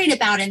I'm worried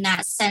about in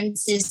that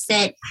sense is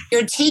that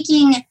you're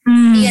taking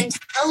the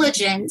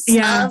intelligence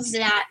of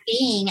that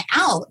being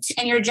out,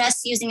 and you're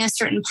just using a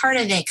certain part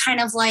of it, kind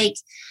of like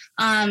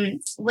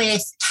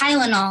with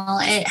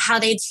Tylenol, how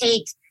they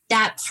take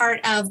that part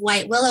of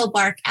white willow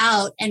bark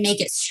out and make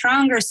it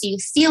stronger so you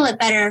feel it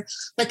better,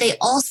 but they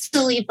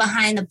also leave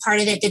behind the part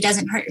of it that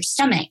doesn't hurt your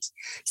stomach.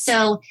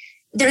 So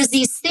there's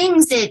these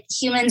things that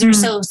humans are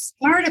so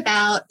smart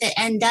about that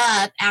end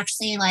up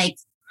actually like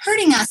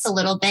hurting us a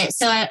little bit.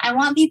 So I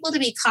want people to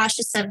be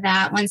cautious of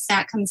that once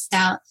that comes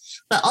out.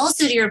 But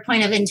also, to your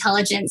point of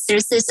intelligence,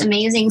 there's this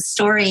amazing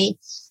story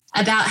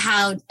about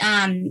how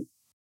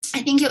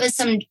I think it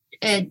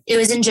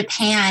was in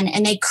Japan,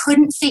 and they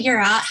couldn't figure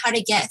out how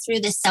to get through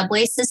the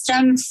subway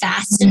system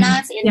fast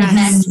enough in the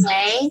best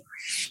way.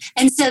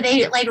 And so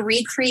they like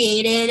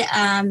recreated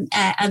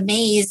a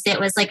maze that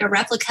was like a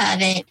replica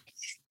of it.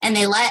 And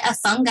they let a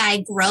fungi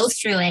grow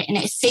through it, and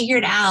it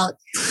figured out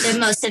the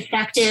most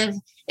effective,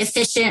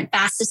 efficient,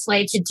 fastest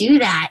way to do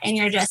that. And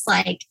you're just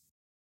like,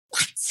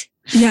 what?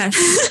 Yes.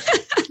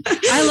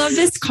 I love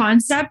this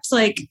concept.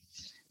 Like,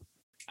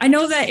 I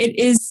know that it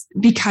is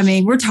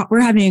becoming, we're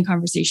having a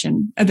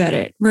conversation about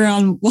it. We're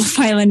on Wolf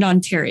Island,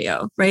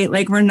 Ontario, right?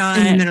 Like, we're not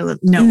in the middle of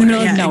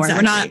nowhere.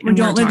 Exactly. We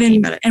don't live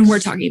in, and we're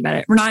talking about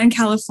it. We're not in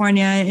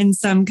California in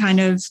some kind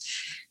of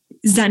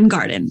Zen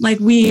garden. Like,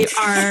 we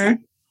are,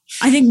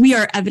 I think we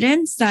are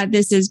evidence that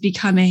this is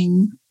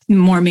becoming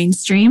more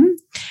mainstream.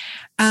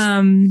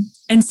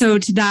 And so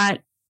to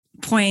that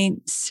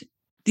point,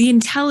 the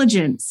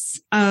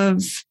intelligence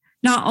of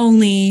not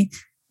only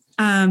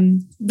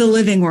the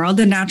living world,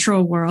 the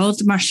natural world,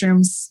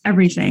 mushrooms,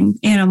 everything,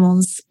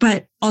 animals,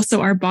 but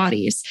also our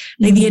bodies,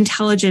 like the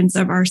intelligence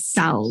of our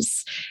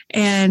cells,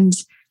 and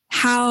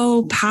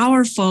how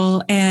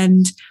powerful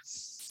and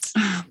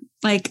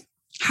like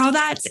how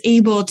that's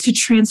able to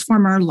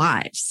transform our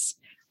lives.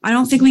 I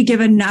don't think we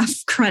give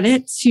enough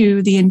credit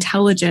to the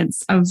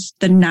intelligence of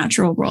the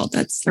natural world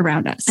that's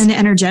around us. And the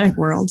energetic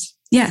world.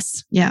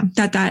 Yes. Yeah.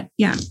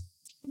 Yeah.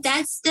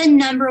 That's the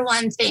number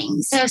one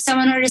thing. So if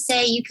someone were to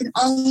say you can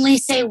only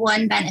say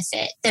one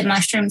benefit that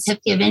mushrooms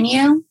have given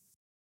you,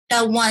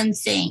 the one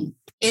thing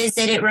is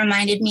that it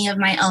reminded me of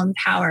my own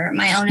power,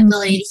 my own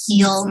ability to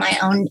heal, my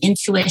own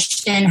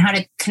intuition, how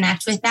to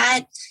connect with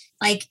that.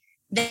 Like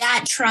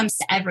that trumps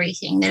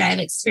everything that I've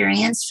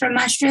experienced from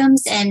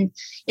mushrooms. And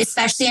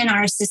especially in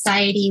our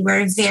society,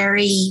 we're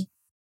very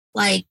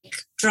like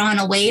drawn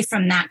away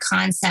from that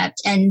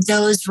concept. And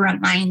those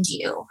remind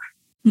you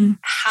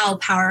how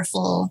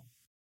powerful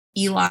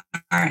you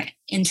are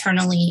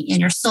internally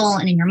in your soul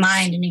and in your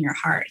mind and in your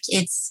heart.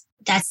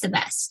 That's the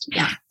best.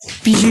 Yeah.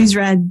 Bijou's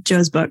read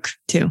Joe's book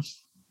too.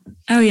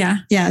 Oh yeah.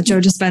 Yeah. Joe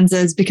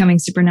Dispenza's Becoming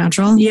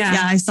Supernatural. Yeah.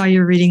 Yeah. I saw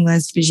your reading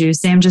list, Bijou.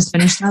 Sam just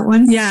finished that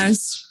one. Yeah.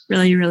 It's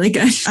really, really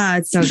good.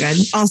 It's so good.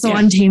 Also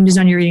Untamed is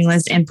on your reading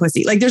list, and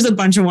Pussy. Like there's a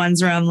bunch of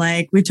ones where I'm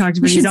like, we've talked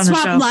about these on the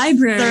show.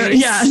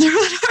 Libraries.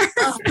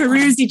 They're on our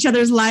peruse each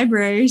other's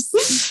libraries.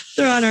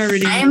 They're on our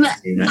reading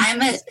list.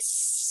 I'm a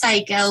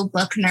psycho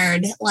book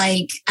nerd.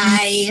 Like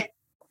I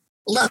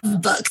love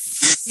books.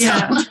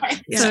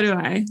 So do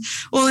I.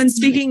 Well, and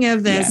speaking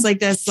of this, like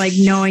this, like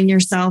knowing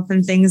yourself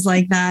and things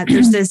like that,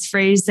 there's this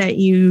phrase that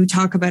you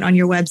talk about on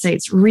your website.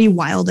 It's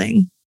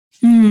rewilding.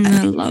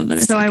 I love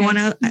it. So I want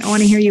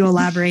to hear you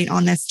elaborate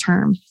on this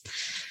term.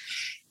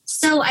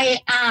 So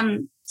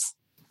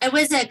it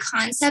was a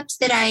concept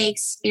that I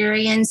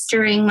experienced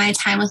during my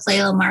time with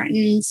Layla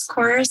Martin's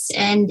course,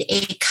 and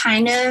it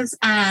kind of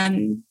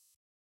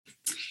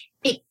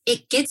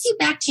it gets you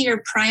back to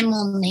your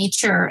primal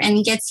nature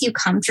and gets you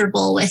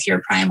comfortable with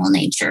your primal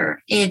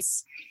nature.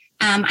 It's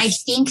I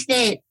think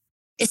that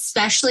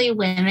especially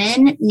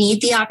women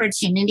need the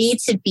opportunity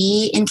to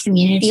be in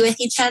community with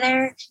each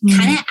other,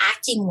 kind of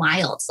acting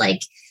wild,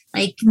 like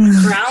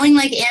growling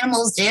like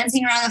animals,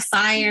 dancing around a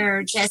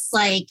fire, just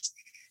like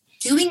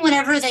doing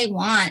whatever they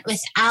want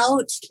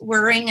without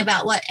worrying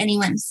about what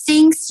anyone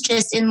thinks,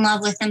 just in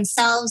love with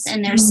themselves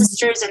and their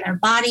sisters and their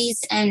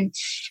bodies. And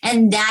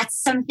that's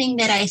something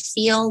that I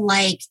feel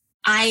like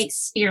I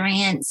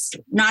experienced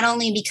not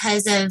only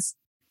because of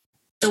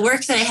the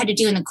work that I had to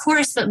do in the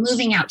course, but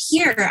moving out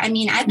here. I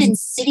mean, I've been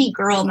city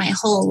girl my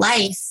whole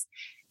life.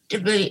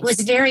 It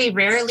was very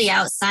rarely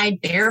outside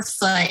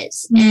barefoot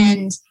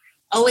and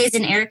always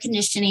in air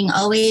conditioning,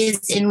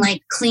 always in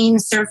like clean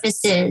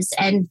surfaces,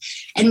 and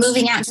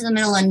moving out to the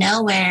middle of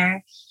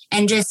nowhere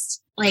and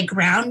just like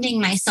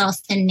grounding myself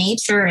in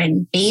nature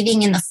and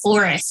bathing in the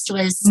forest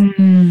was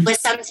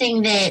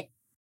something that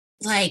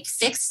like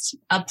fixed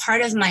a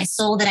part of my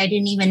soul that I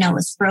didn't even know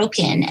was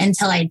broken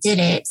until I did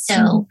it.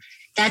 So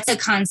that's a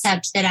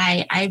concept that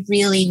I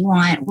really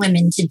want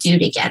women to do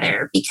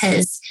together,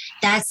 because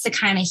that's the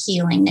kind of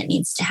healing that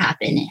needs to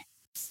happen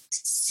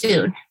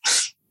soon.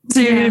 So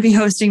you're going to be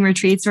hosting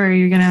retreats where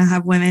you're going to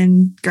have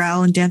women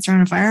growl and dance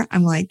around a fire?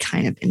 I'm like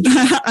kind of into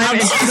that. I'm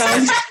into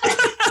those.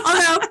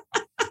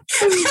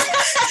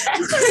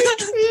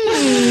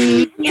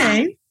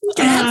 Okay. We're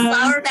going to have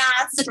flower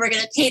baths, and we're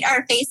going to paint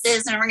our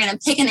faces, and we're going to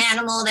pick an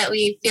animal that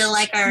we feel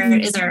like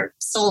is our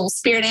soul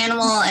spirit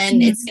animal,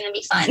 and it's going to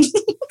be fun.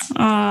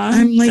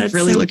 I'm like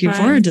really looking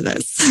forward to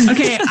this.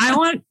 Okay.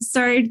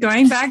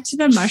 Going back to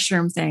the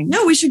mushroom thing.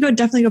 No, we should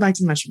definitely go back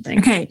to the mushroom thing.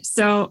 Okay.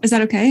 So is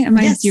that okay? Am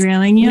I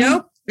derailing you?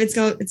 Nope. It's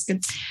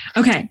good.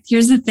 Okay.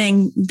 Here's the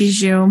thing,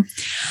 Bijou.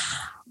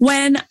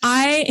 And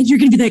you're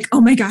going to be like, oh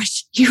my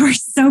gosh, you are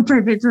so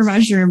perfect for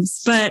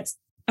mushrooms. But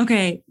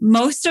okay,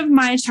 most of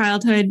my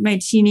childhood, my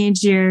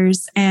teenage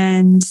years,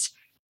 and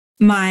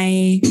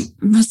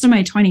most of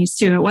my 20s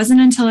too. It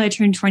wasn't until I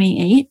turned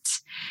 28.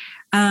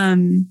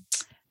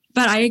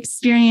 But I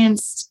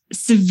experienced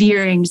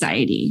severe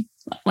anxiety.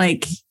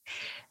 Like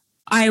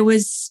I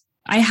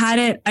had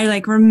it. I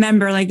like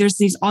remember like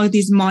there's all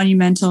these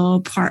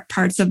monumental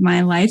parts of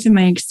my life and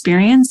my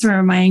experience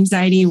where my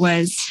anxiety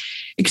was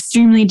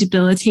extremely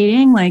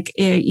debilitating. Like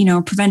it,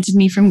 prevented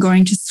me from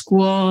going to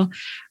school.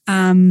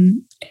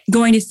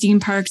 Going to theme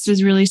parks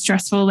was really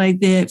stressful. Like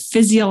the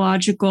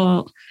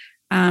physiological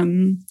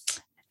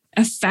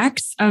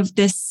effects of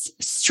this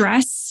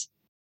stress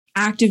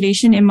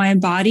activation in my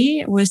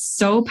body was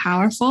so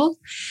powerful.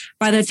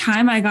 By the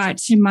time I got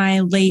to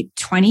my late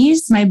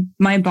 20s,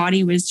 my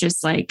body was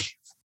just like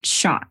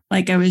shot.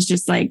 Like I was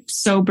just like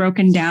so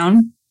broken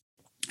down.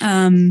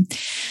 I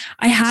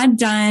had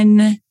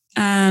done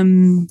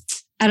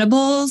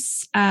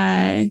edibles,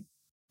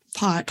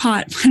 pot.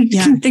 I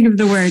can't think of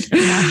the word.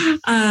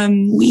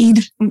 Weed,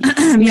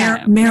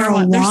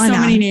 marijuana. There's so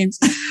many names.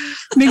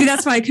 Maybe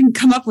that's why I couldn't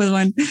come up with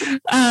one.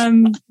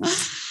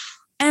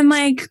 And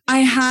like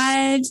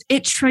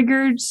it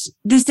triggered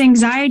this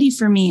anxiety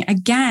for me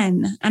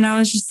again. And I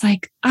was just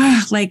like,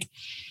 like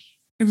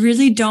I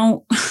really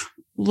don't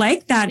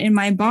like that in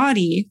my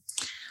body.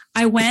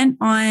 I went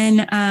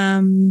on,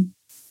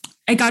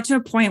 I got to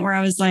a point where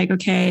I was like,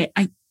 okay,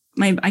 I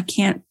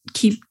can't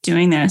keep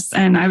doing this.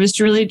 And I was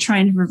really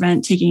trying to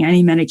prevent taking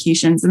any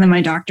medications. And then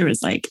my doctor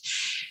was like,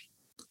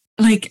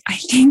 I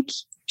think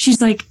she's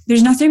like,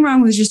 there's nothing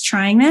wrong with just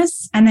trying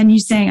this. And then you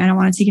saying, I don't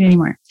want to take it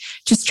anymore.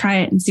 Just try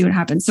it and see what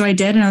happens. So I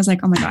did. And I was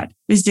like, oh my God,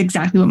 this is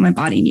exactly what my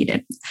body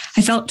needed.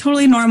 I felt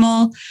totally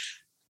normal.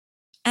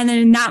 And then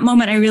in that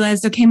moment, I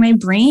realized, okay, my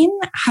brain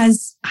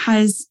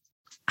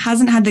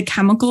hasn't had the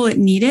chemical it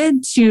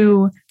needed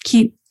to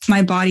keep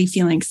my body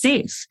feeling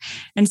safe.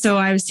 And so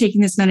I was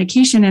taking this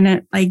medication and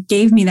it like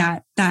gave me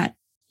that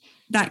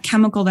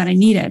chemical that I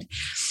needed.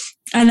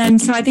 And then,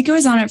 so I think I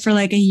was on it for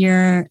like a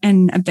year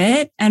and a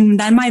bit. And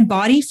then my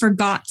body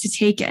forgot to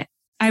take it.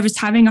 I was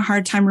having a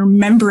hard time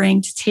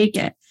remembering to take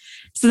it.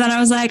 So then I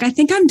was like, I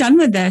think I'm done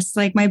with this.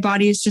 Like my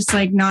body is just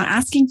like not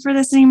asking for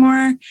this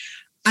anymore.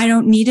 I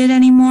don't need it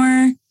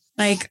anymore.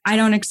 Like I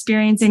don't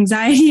experience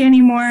anxiety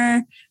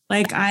anymore.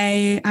 Like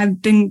I've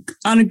been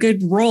on a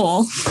good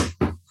roll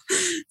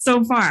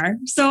so far.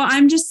 So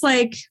I'm just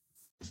like,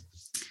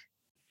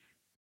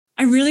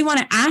 I really want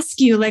to ask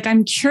you, like,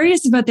 I'm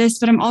curious about this,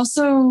 but I'm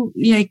also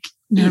like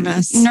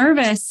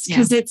nervous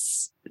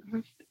because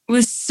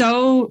was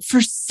so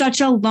for such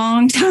a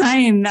long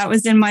time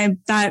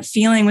that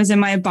feeling was in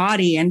my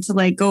body. And to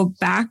like go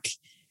back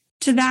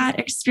to that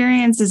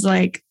experience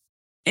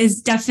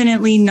is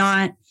definitely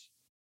not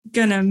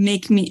gonna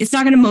it's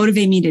not gonna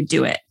motivate me to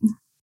do it.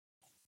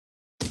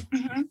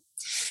 Mm-hmm.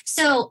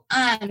 So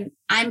I'm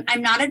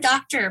not a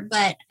doctor,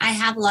 but I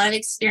have a lot of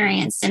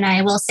experience, and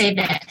I will say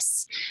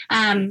this.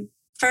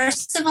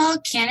 First of all,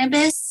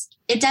 cannabis,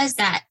 it does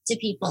that to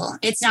people.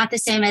 It's not the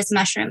same as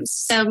mushrooms.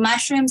 So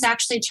mushrooms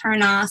actually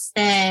turn off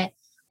the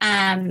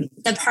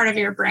part of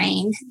your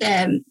brain,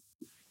 the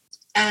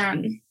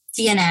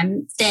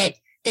DNM that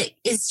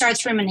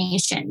starts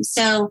rumination.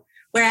 So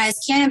whereas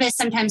cannabis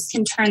sometimes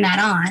can turn that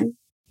on,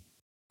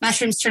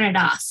 mushrooms turn it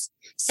off.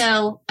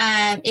 So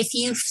if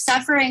you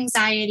suffer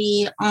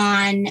anxiety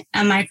on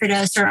a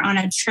microdose or on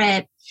a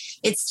trip,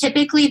 it's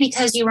typically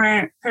because you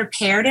weren't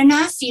prepared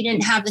enough. You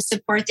didn't have the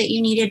support that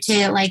you needed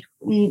to like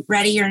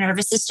ready your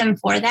nervous system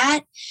for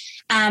that.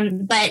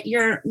 But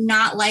you're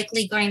not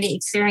likely going to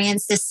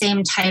experience the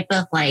same type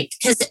of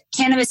because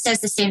cannabis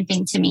does the same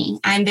thing to me.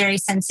 I'm very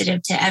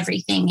sensitive to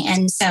everything.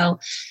 And so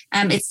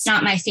it's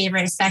not my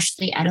favorite,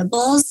 especially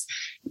edibles.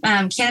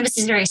 Cannabis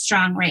is very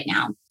strong right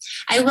now.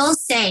 I will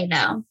say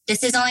though,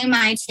 this is only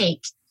my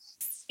take,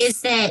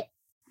 is that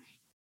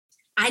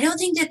I don't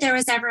think that there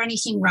was ever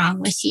anything wrong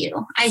with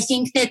you. I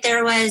think that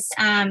there was,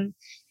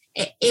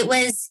 it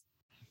was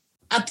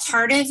a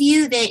part of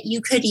you that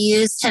you could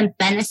use to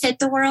benefit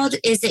the world,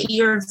 is that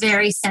you're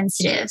very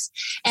sensitive.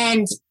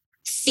 And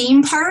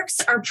theme parks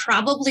are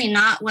probably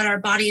not what our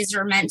bodies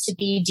are meant to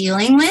be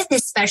dealing with,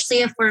 especially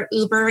if we're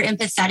uber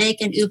empathetic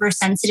and uber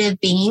sensitive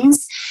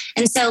beings.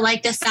 And so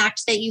like the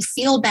fact that you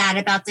feel bad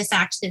about the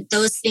fact that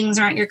those things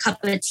aren't your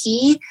cup of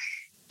tea,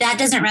 that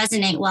doesn't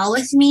resonate well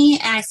with me.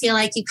 And I feel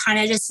like you kind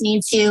of just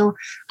need to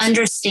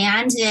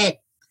understand that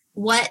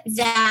what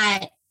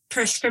that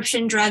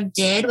prescription drug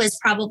did was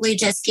probably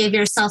just give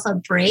yourself a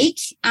break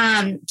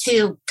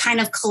to kind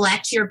of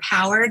collect your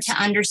power to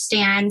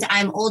understand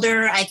I'm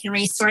older, I can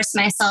resource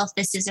myself,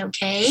 this is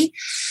okay.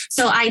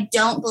 So I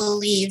don't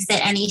believe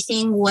that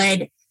anything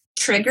would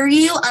trigger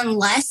you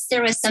unless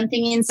there was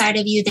something inside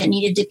of you that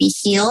needed to be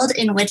healed,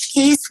 in which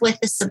case with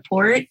the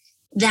support,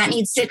 that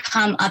needs to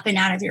come up and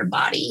out of your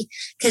body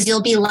because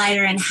you'll be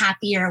lighter and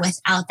happier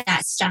without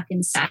that stuck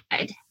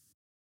inside.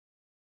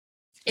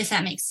 If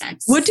that makes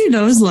sense. What do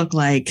those look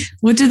like?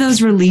 What do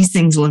those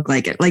releasings look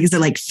like? Like, is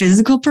it like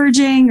physical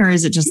purging, or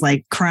is it just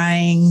like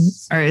crying,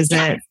 or is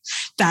it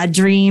bad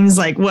dreams?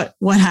 Like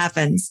what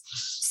happens?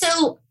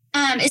 So,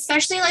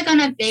 especially like on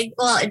a big,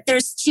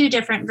 there's two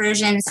different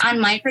versions. On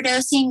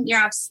microdosing,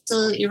 you're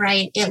absolutely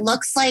right. It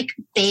looks like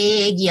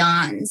big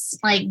yawns,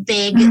 like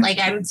big, like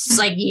I'm just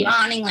like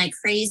yawning like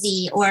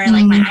crazy, or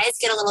like my eyes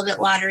get a little bit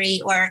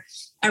watery, or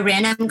a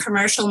random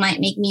commercial might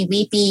make me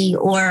weepy,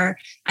 or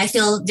I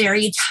feel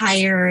very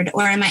tired,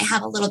 or I might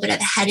have a little bit of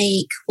a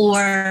headache,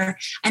 or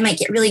I might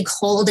get really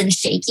cold and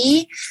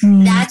shaky.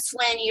 That's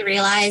when you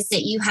realize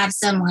that you have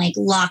some like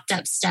locked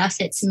up stuff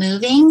that's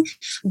moving,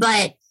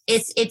 but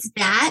it's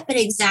that, but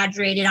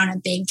exaggerated on a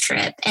big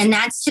trip. And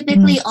that's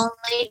typically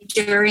only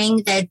during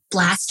the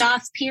blast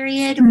off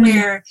period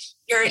where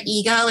your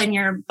ego and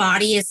your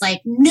body is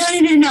like, no,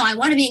 I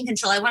want to be in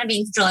control. I want to be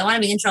in control. I want to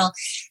be in control.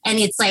 And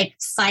it's like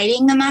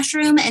fighting the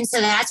mushroom. And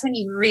so that's when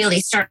you really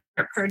start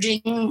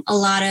purging a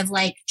lot of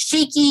like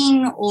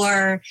shaking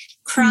or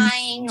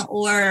crying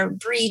or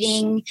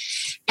breathing.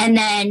 And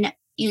then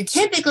you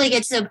typically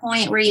get to the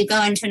point where you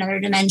go into another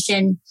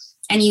dimension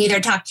and you either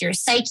talk to your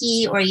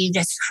psyche, or you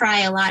just cry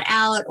a lot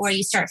out, or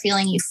you start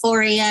feeling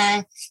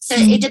euphoria. So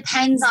it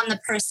depends on the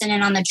person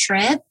and on the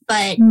trip.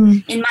 But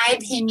in my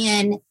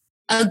opinion,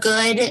 a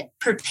good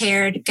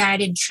prepared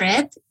guided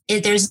trip,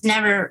 there's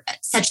never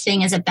such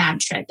thing as a bad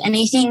trip.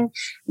 Anything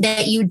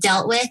that you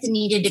dealt with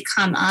needed to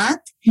come up.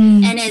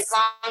 And as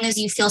long as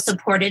you feel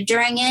supported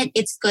during it,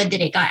 it's good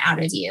that it got out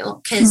of you.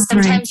 Because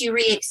sometimes you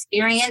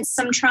re-experience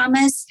some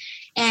traumas.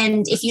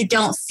 And if you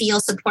don't feel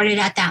supported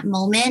at that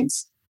moment,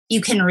 you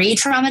can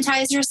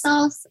re-traumatize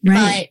yourself.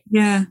 Right.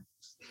 But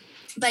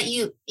but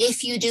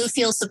if you do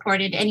feel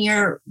supported and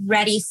you're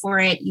ready for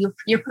it,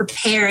 you're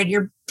prepared,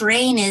 your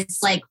brain is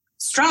like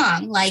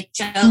strong, like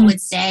Joe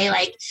would say,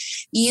 like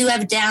you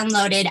have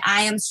downloaded,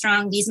 I am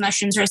strong, these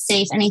mushrooms are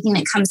safe, anything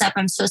that comes up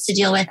I'm supposed to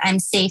deal with, I'm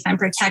safe, I'm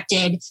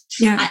protected,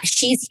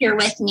 she's here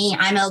with me,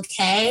 I'm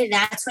okay.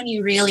 That's when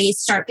you really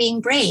start being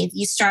brave.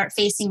 You start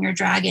facing your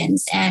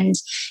dragons and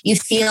you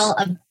feel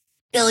a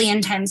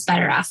billion times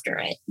better after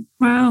it.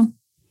 Wow.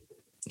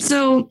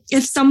 So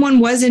if someone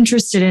was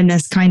interested in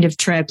this kind of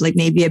trip, like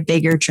maybe a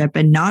bigger trip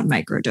and not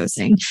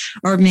microdosing,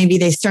 or maybe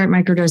they start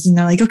microdosing,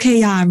 they're like, okay,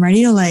 yeah, I'm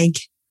ready to like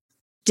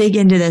dig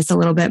into this a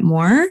little bit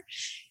more.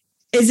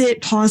 Is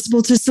it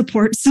possible to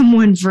support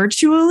someone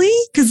virtually?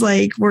 Because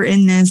like we're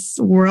in this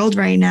world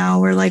right now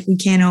where like we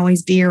can't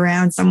always be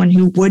around someone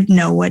who would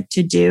know what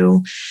to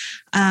do.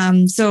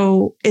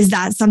 So is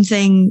that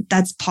something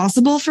that's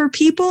possible for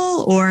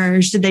people,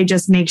 or should they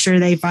just make sure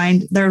they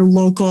find their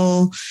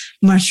local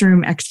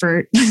mushroom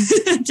expert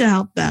to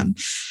help them?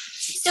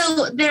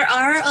 So there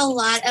are a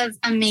lot of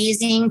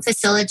amazing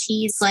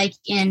facilities like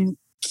in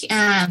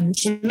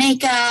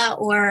Jamaica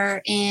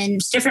or in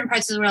different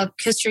parts of the world,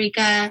 Costa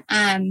Rica,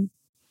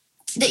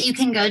 that you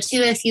can go to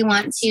if you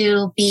want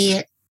to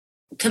be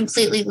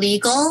completely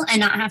legal and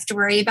not have to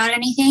worry about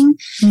anything.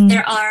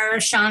 There are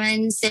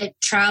shamans that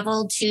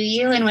travel to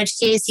you, in which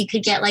case you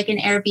could get like an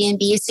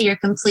Airbnb, so you're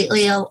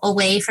completely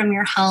away from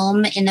your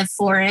home in the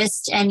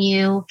forest and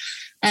you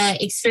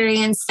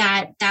experience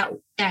that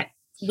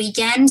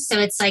weekend. So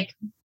it's like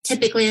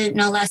typically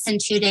no less than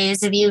 2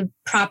 days of you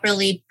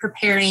properly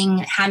preparing,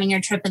 having your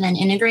trip, and then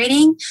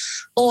integrating.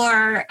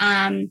 Or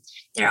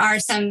there are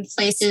some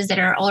places that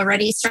are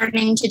already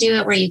starting to do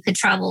it where you could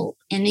travel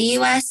in the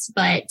US,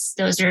 but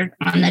those are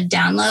on the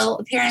down low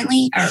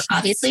apparently, or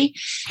obviously.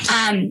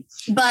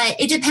 But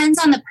it depends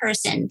on the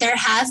person. There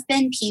have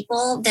been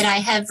people that I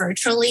have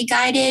virtually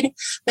guided,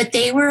 but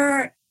they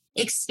were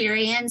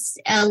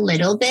experienced a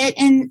little bit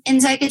in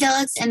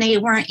psychedelics and they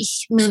weren't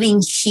moving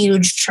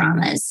huge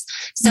traumas.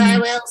 So I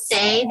will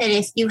say that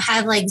if you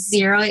have like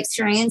zero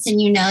experience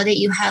and you know that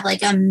you have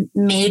like a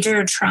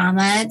major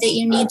trauma that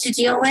you need to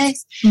deal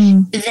with,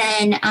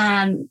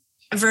 then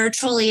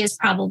virtually is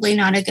probably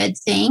not a good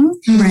thing.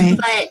 Right.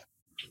 But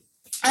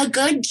a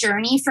good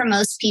journey for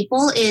most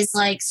people is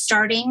like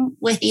starting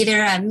with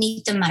either a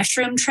meet the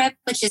mushroom trip,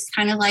 which is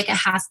kind of like a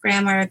 0.5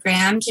 gram or 1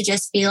 gram, to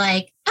just be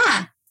like,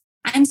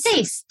 I'm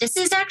safe. This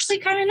is actually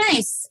kind of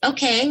nice.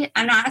 Okay,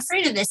 I'm not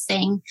afraid of this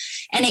thing.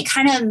 And it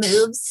kind of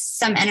moves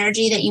some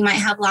energy that you might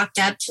have locked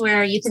up to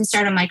where you can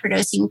start a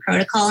microdosing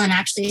protocol and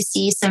actually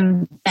see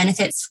some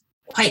benefits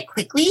quite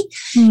quickly.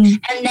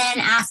 And then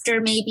after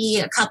maybe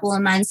a couple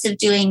of months of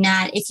doing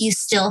that, if you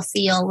still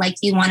feel like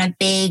you want a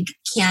big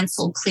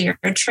cancel clear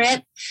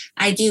trip,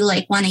 I do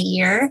like 1 a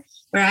year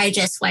where I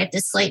just wipe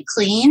the slate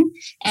clean.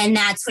 And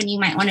that's when you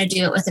might want to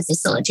do it with a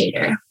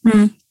facilitator.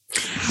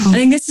 I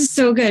think this is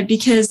so good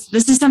because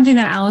this is something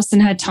that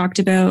Allison had talked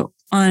about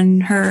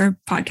on her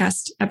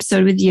podcast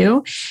episode with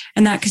you,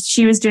 and that because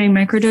she was doing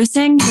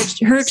microdosing,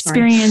 but her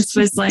experience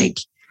was like,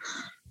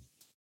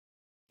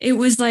 it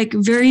was like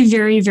very,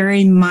 very,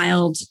 very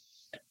mild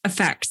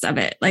effects of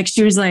it. Like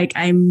she was like,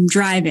 I'm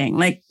driving.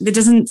 Like it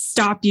doesn't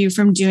stop you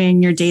from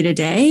doing your day to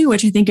day,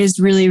 which I think is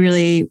really,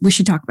 really, we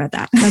should talk about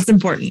that. That's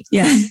important.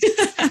 Yeah.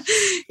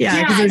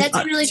 Yeah, that's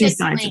a really good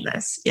point. Of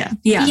this. Yeah.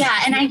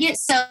 And I get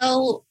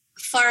so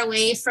far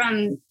away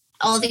from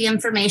all the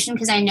information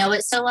because I know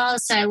it so well.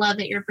 So I love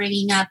that you're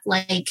bringing up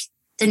like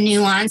the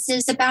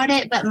nuances about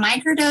it. But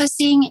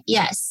microdosing,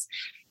 yes,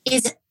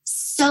 is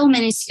so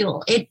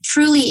minuscule. It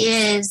truly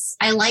is.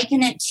 I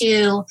liken it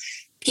to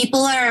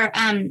people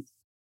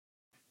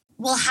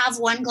will have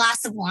 1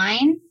 glass of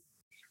wine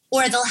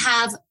or they'll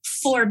have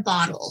 4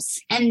 bottles.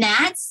 And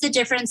that's the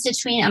difference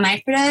between a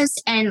microdose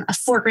and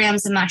 4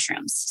 grams of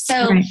mushrooms.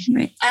 So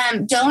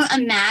don't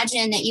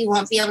imagine that you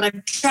won't be able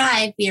to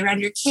drive, be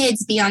around your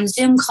kids, be on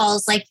Zoom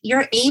calls. Like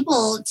you're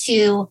able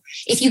to,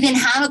 if you can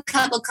have a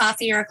cup of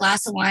coffee or a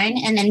glass of wine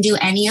and then do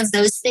any of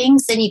those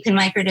things, then you can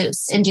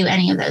microdose and do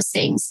any of those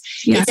things.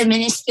 Yeah. It's a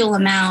minuscule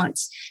amount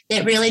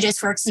that really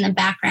just works in the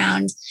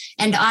background.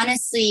 And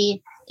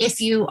honestly, if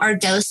you are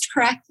dosed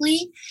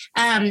correctly,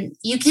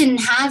 you can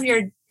have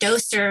your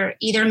doser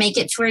either make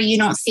it to where you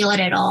don't feel it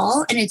at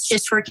all and it's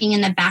just working in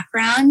the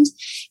background.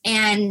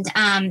 And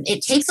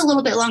it takes a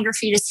little bit longer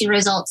for you to see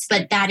results,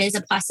 but that is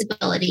a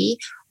possibility.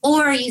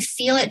 Or you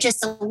feel it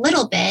just a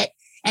little bit.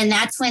 And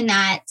that's when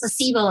that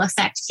placebo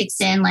effect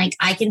kicks in. Like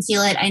I can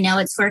feel it. I know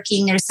it's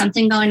working. There's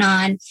something going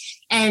on.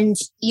 And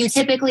you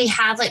typically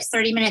have like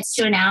 30 minutes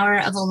to an hour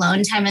of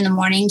alone time in the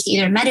morning to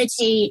either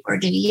meditate or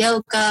do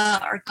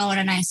yoga or go on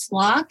a nice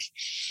walk.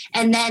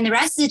 And then the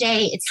rest of the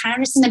day, it's kind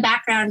of just in the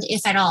background,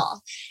 if at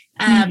all.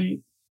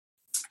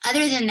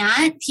 Other than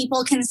that,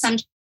 people can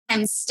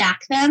sometimes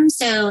stack them.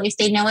 So if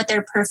they know what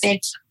their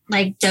perfect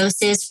like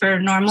doses for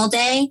a normal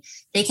day,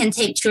 they can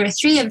take 2 or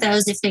 3 of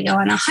those if they go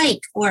on a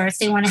hike or if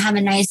they want to have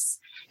a nice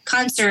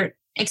concert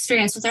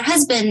experience with their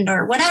husband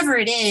or whatever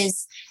it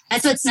is.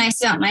 That's what's nice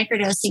about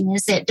microdosing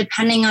is that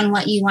depending on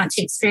what you want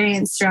to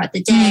experience throughout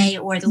the day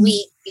or the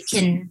week, you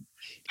can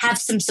have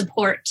some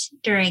support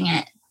during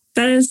it.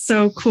 That is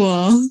so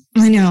cool.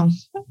 I know.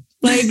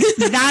 Like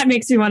that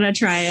makes me want to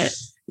try it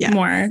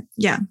more.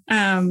 Yeah.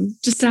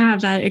 Just to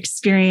have that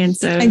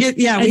experience of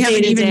we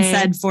haven't even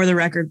said, for the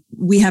record,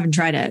 we haven't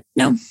tried it.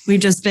 No. We've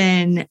just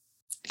been,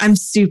 I'm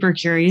super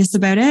curious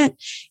about it.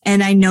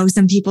 And I know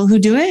some people who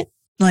do it,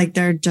 like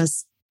they're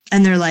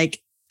like,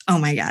 oh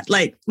my God,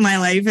 like my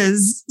life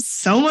is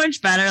so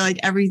much better. Like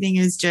everything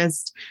is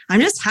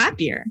I'm just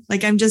happier.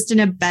 Like I'm just in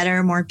a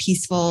better, more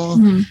peaceful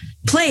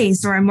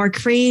place, or I'm more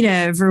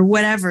creative or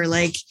whatever.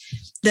 Like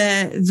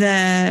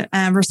the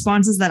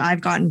responses that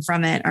I've gotten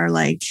from it are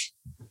like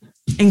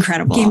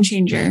incredible. Game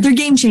changer. They're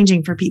game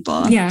changing for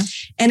people. Yeah.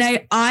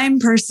 And I'm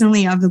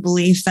personally of the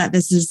belief that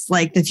this is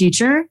like the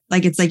future.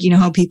 Like it's like, you know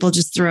how people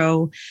just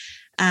throw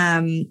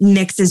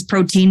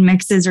protein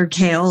mixes or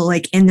kale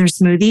like in their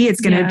smoothie.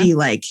 It's going to be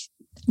like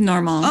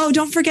normal. Oh,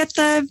 don't forget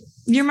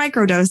your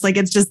microdose. Like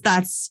it's just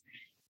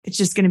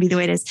going to be the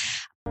way it is.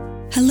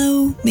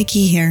 Hello,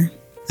 Mickey here.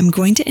 I'm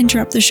going to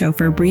interrupt the show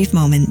for a brief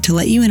moment to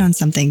let you in on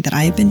something that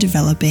I have been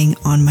developing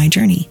on my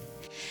journey.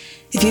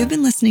 If you've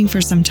been listening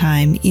for some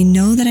time, you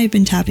know that I've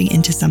been tapping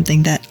into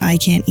something that I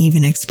can't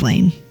even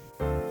explain.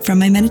 From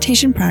my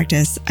meditation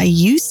practice, I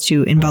used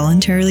to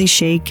involuntarily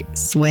shake,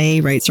 sway,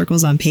 write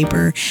circles on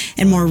paper,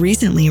 and more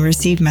recently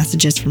receive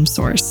messages from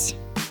Source.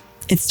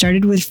 It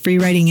started with free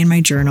writing in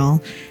my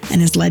journal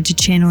and has led to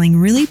channeling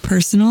really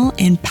personal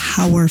and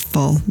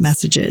powerful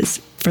messages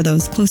for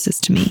those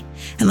closest to me.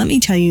 And let me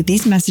tell you,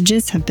 these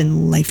messages have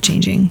been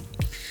life-changing.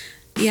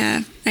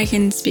 Yeah, I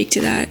can speak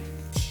to that.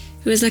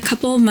 It was a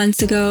couple of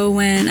months ago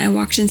when I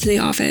walked into the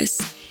office.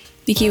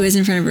 Mickey was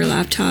in front of her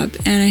laptop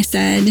and I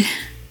said,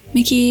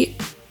 Mickey,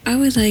 I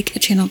would like a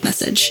channeled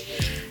message.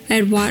 I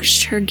had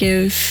watched her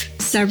give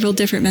several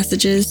different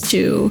messages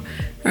to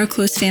our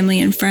close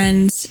family and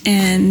friends,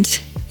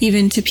 and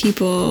even to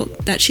people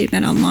that she'd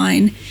met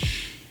online.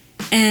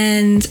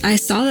 And I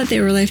saw that they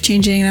were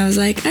life-changing, and I was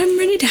like, I'm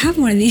ready to have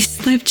one of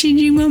these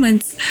life-changing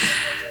moments.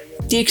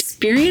 The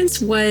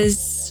experience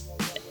was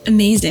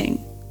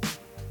amazing.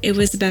 It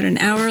was about an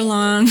hour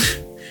long.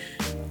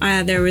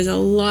 There was a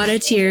lot of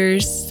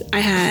tears.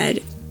 I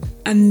had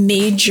a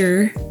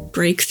major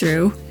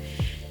breakthrough.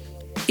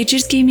 It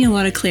just gave me a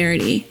lot of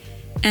clarity.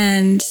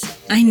 And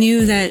I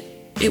knew that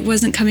it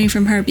wasn't coming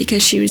from her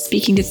because she was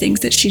speaking to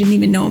things that she didn't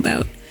even know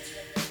about.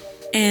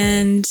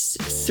 And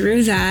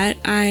through that,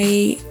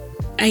 I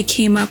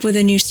came up with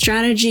a new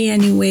strategy, a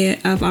new way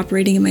of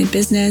operating in my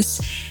business.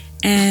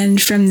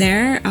 And from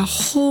there, a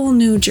whole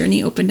new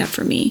journey opened up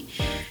for me.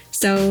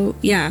 So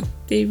yeah,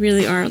 they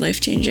really are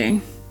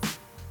life-changing.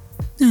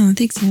 Oh,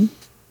 thanks, Sam.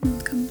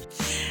 Welcome.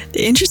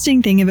 The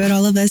interesting thing about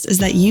all of this is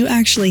that you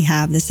actually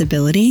have this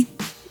ability.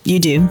 You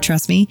do,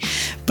 trust me.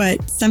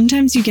 But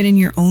sometimes you get in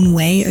your own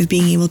way of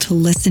being able to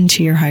listen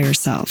to your higher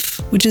self,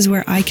 which is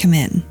where I come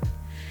in.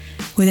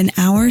 With an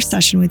hour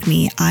session with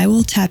me, I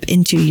will tap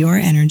into your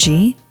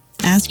energy,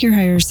 ask your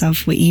higher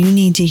self what you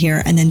need to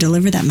hear, and then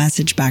deliver that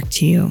message back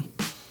to you.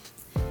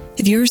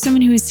 If you're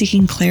someone who is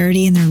seeking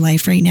clarity in their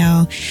life right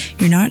now,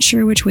 you're not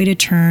sure which way to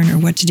turn or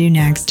what to do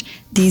next,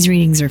 these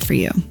readings are for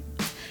you.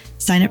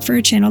 Sign up for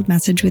a channeled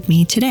message with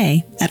me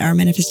today at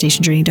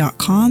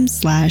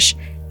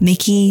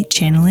ourmanifestationjourney.com/Mickey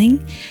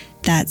Channeling.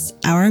 That's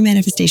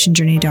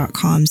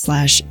ourmanifestationjourney.com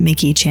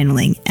 /Mickey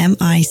Channeling,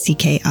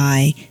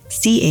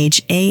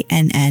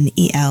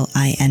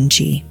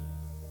 MICKICHANNELING.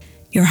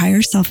 Your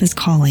higher self is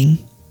calling.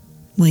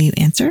 Will you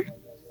answer?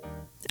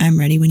 I'm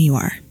ready when you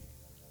are.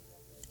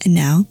 And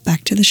now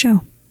back to the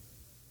show.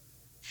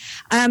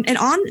 And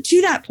on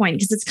to that point,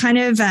 because it's kind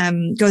of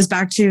goes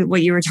back to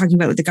what you were talking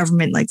about with the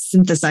government, like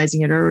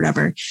synthesizing it or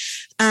whatever.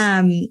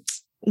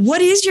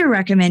 What is your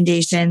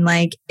recommendation?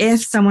 Like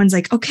if someone's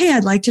like, okay,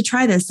 I'd like to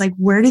try this, like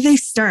where do they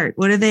start?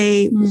 Who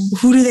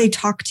do they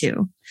talk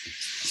to?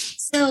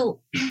 So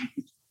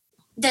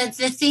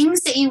the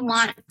things that you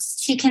want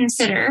to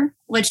consider,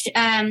 which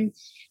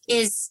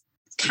is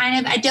kind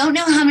of, I don't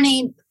know how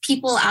many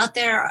people out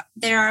there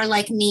are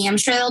like me. I'm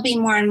sure there'll be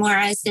more and more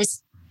as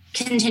this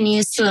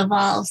continues to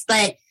evolve,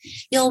 but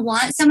you'll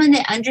want someone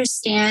that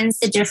understands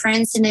the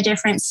difference in the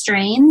different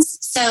strains.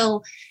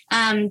 So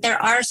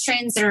there are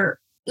strains that are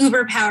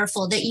uber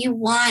powerful that you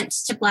want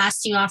to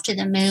blast you off to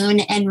the moon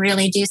and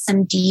really do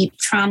some deep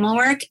trauma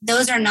work.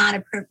 Those are not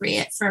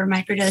appropriate for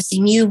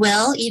microdosing. You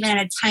will, even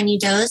at a tiny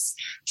dose,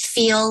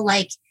 feel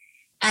like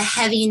a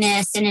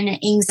heaviness and an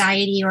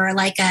anxiety or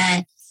like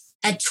a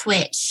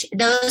twitch.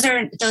 Those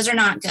are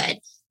not good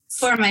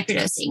for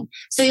microdosing.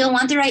 So you'll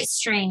want the right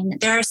strain.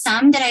 There are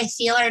some that I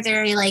feel are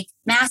very like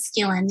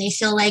masculine. They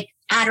feel like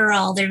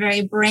Adderall. They're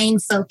very brain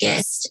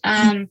focused.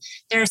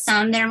 There are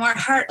some that are more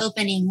heart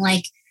opening,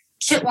 like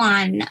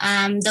Chitwan.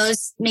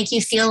 Those make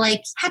you feel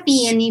like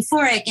happy and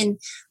euphoric, and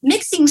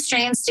mixing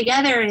strains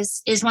together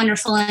is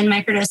wonderful in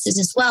microdoses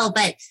as well.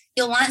 But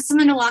you'll want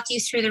someone to walk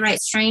you through the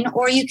right strain,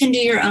 or you can do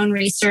your own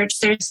research.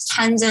 There's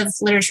tons of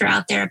literature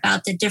out there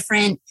about the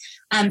different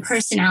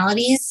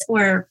personalities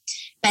or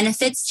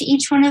benefits to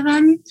each one of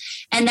them.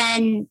 And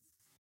then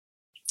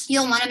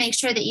you'll want to make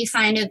sure that you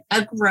find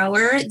a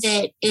grower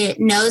that it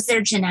knows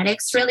their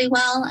genetics really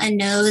well and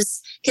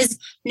knows, because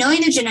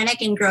knowing the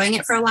genetic and growing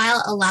it for a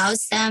while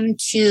allows them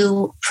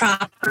to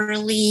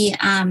properly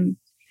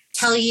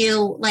tell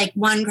you like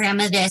 1 gram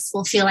of this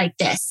will feel like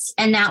this.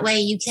 And that way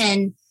you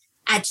can,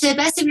 to the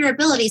best of your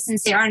ability,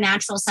 since they are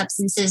natural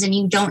substances and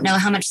you don't know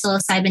how much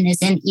psilocybin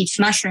is in each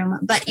mushroom,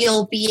 but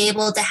you'll be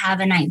able to have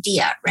an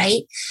idea,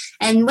 right?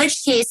 In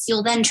which case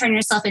you'll then turn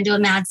yourself into a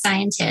mad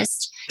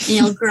scientist and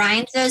you'll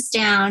grind those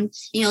down, and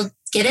you'll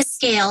get a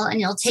scale and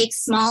you'll take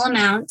small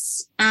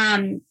amounts,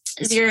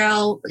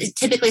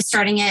 typically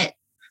starting at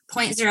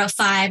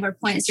 0.05 or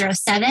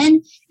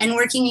 0.07 and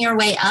working your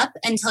way up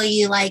until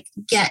you like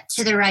get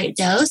to the right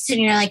dose. And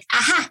you're like,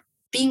 aha,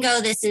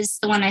 bingo, this is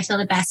the one I feel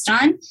the best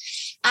on.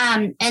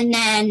 And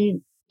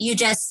then you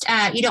just,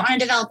 you don't want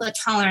to develop a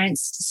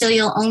tolerance. So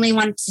you'll only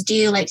want to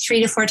do like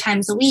 3 to 4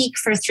 times a week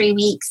for 3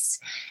 weeks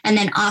and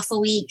then off a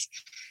week.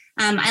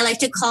 I like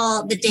to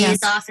call the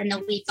days off and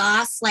the week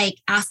off like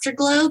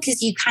afterglow,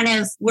 because you kind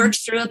of worked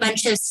through a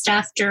bunch of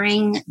stuff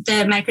during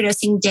the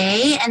microdosing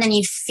day and then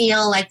you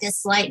feel like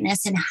this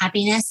lightness and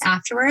happiness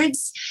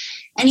afterwards.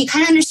 And you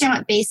kind of understand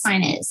what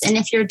baseline is. And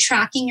if you're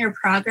tracking your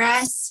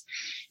progress,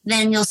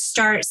 then you'll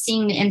start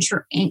seeing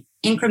the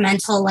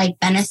incremental like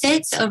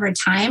benefits over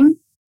time.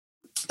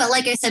 But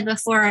like I said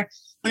before,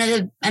 one of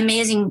the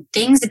amazing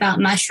things about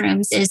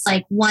mushrooms is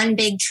like one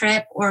big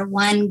trip or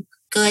one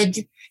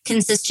good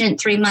consistent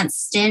 3-month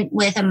stint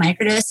with a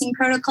microdosing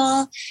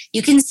protocol,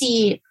 you can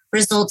see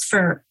results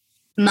for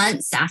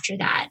months after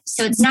that.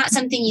 So it's not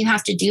something you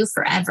have to do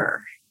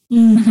forever.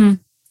 Mm-hmm.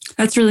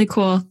 That's really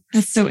cool.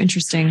 That's so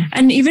interesting.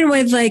 And even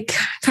with like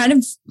kind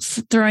of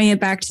throwing it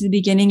back to the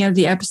beginning of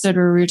the episode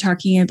where we were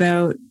talking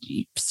about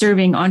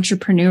serving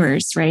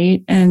entrepreneurs,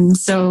 right? And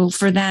so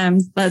for them,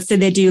 let's say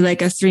they do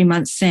like a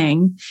 3-month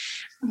thing,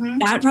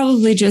 that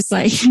probably just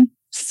like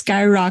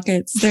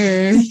skyrockets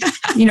their,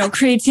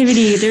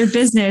 creativity, their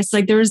business,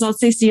 like the results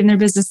they see in their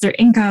business, their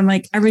income,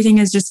 like everything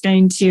is just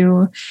going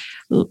to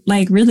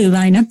like really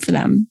line up for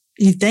them.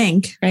 You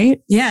think,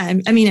 right? Yeah.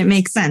 I mean, it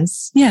makes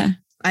sense. Yeah.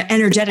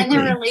 Energetically.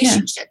 And their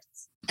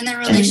relationships. And their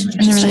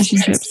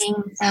relationships.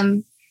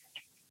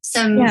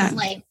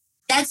 Like,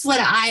 that's what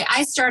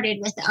I started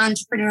with the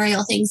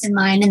entrepreneurial things in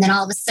mind. And then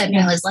all of a sudden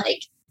I was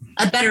like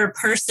a better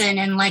person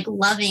and like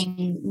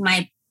loving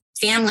my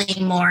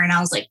family more. And I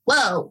was like,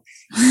 whoa,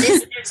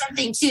 there's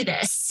something to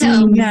this.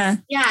 So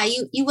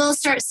you will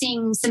start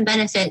seeing some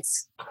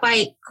benefits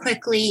quite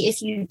quickly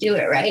if you do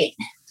it right.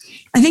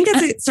 I think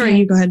that's it. Sorry,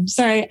 you go ahead.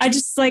 Sorry. I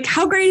just like,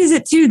 how great is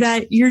it too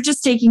that you're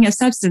just taking a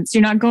substance?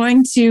 You're not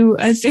going to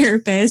a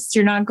therapist.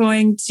 You're not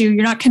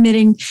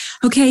committing,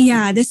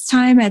 this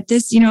time at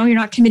this, you're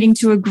not committing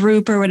to a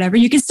group or whatever.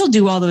 You can still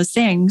do all those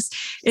things.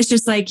 It's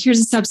just like, here's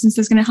a substance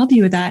that's going to help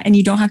you with that. And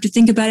you don't have to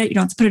think about it. You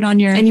don't have to put it on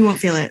and you won't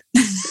feel it.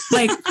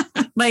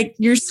 like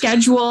your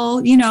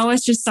schedule,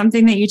 it's just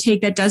something that you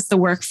take that does the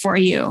work for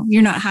you.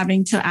 You're not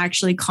having to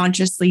actually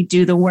consciously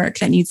do the work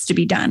that needs to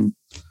be done.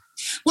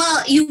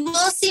 Well, you will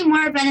see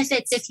more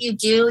benefits if you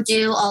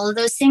do all of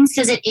those things,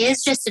 because it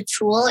is just a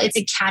tool. It's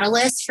a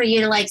catalyst for you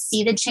to like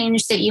see the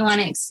change that you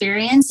want to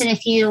experience. And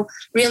if you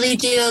really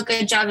do a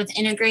good job of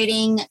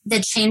integrating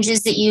the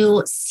changes that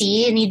you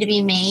see need to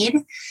be made,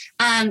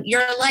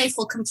 your life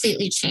will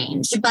completely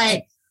change.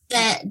 But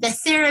the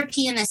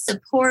therapy and the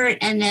support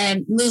and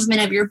the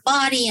movement of your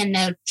body and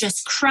the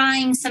just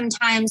crying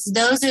sometimes,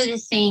 those are the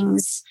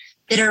things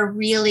that are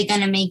really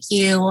going to make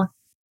you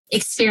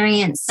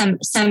experience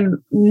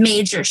some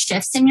major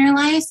shifts in your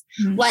life.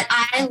 Mm-hmm. What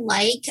I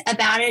like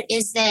about it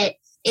is that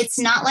it's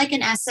not like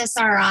an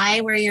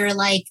SSRI where you're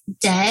like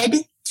dead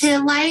to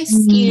life.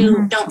 Mm-hmm.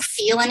 You don't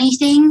feel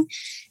anything.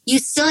 You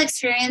still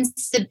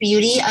experience the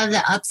beauty of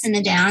the ups and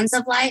the downs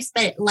of life,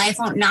 but life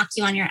won't knock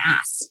you on your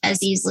ass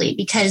as easily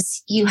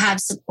because you have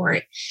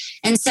support.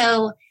 And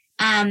so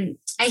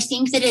I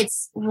think that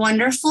it's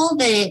wonderful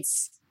that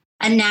it's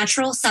a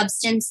natural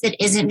substance that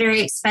isn't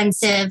very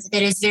expensive,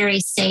 that is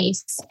very safe,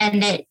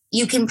 and that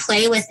you can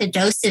play with the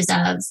doses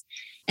of.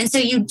 And so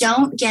you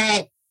don't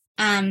get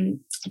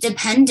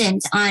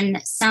dependent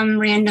on some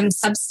random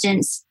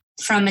substance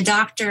from a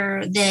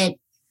doctor that,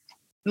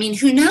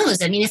 who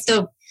knows? If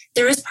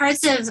there was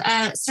parts of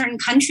certain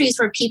countries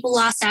where people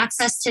lost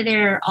access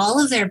to all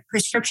of their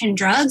prescription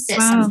drugs at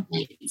some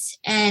point.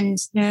 And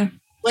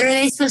what are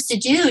they supposed to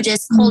do?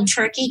 Just cold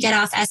turkey, get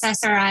off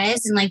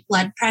SSRIs and like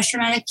blood pressure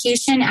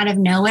medication out of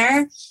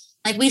nowhere?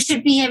 Like, we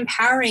should be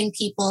empowering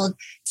people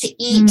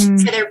to eat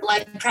for their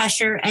blood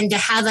pressure and to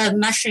have a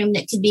mushroom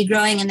that could be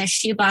growing in the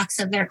shoebox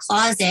of their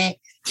closet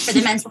for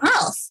the mental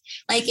health.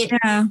 Like it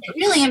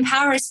really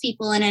empowers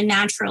people in a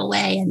natural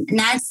way. And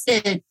that's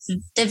the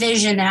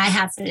vision that I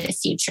have for the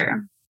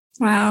future.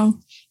 Wow.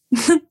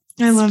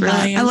 I love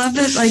that. I love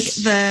that.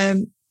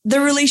 Like the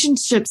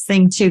relationships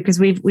thing too, because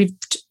we've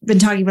been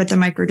talking about the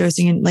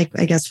microdosing and like,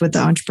 I guess with the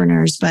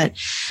entrepreneurs, but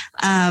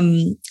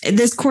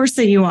this course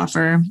that you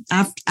offer,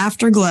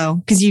 Afterglow,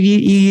 because you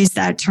used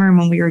that term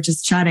when we were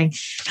just chatting,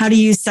 how to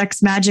use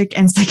sex magic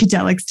and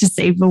psychedelics to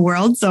save the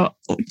world. So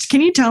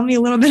can you tell me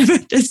a little bit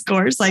about this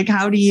course? Like,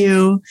 what do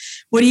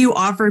you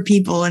offer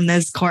people in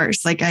this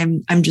course? Like,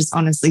 I'm just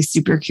honestly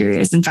super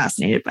curious and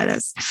fascinated by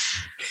this.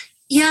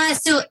 Yeah,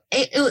 so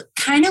it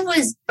kind of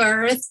was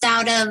birthed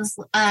out of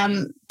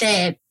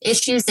the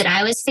issues that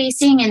I was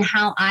facing and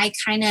how I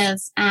kind of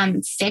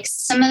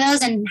fixed some of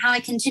those and how I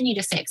continue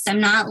to fix.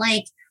 I'm not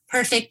like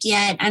perfect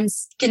yet. I'm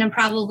going to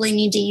probably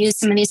need to use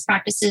some of these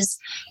practices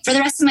for the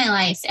rest of my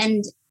life,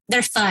 and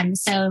they're fun,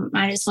 so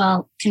might as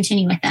well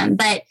continue with them.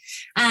 But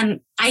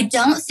I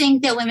don't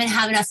think that women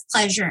have enough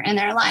pleasure in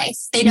their life.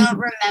 They don't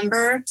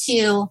remember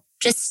to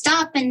just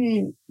stop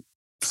and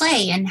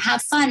play and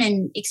have fun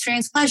and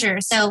experience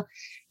pleasure. So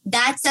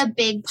that's a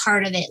big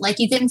part of it. Like,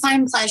 you can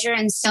find pleasure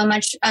in so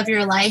much of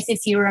your life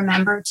if you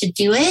remember to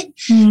do it.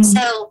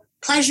 So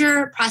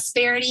pleasure,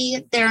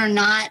 prosperity, there are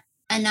not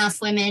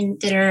enough women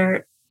that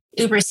are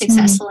uber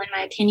successful in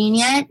my opinion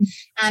yet.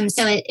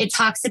 So it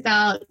talks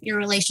about your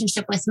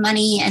relationship with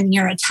money and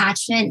your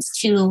attachments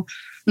to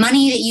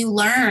money that you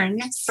learn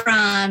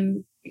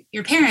from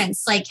your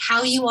parents. Like,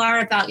 how you are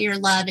about your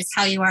love is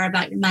how you are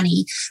about your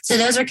money. So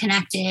those are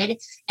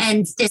connected.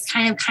 And this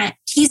kind of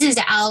teases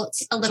out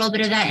a little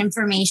bit of that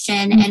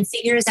information and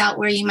figures out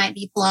where you might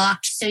be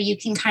blocked, so you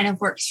can kind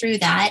of work through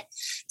that.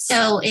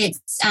 So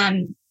it's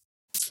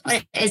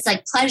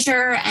like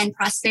pleasure and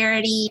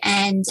prosperity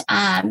and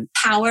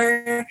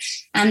power.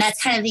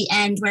 That's kind of the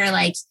end where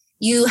like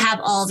you have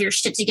all of your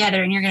shit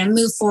together and you're going to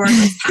move forward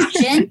with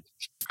passion.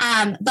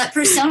 But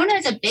persona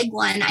is a big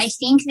one. I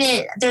think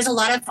that there's a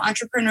lot of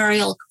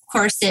entrepreneurial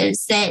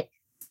courses that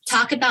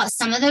talk about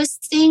some of those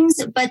things,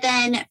 but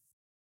then,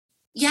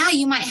 yeah,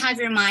 you might have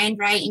your mind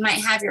right. You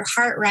might have your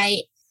heart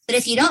right. But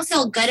if you don't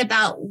feel good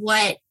about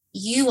what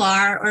you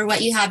are or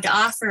what you have to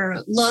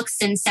offer looks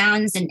and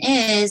sounds and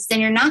is, then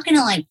you're not going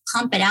to like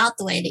pump it out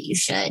the way that you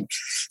should.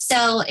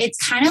 So it's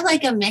kind of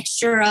like a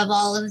mixture of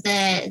all of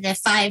the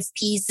 5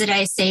 P's that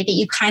I say that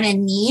you kind of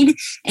need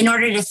in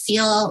order to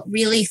feel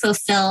really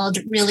fulfilled,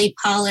 really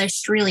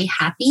polished, really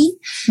happy.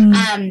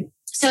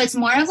 So it's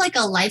more of like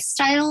a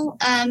lifestyle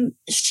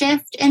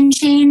shift and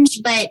change,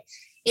 but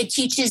it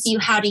teaches you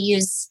how to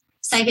use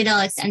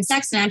psychedelics and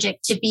sex magic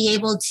to be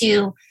able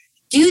to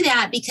do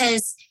that,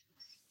 because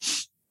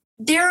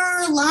there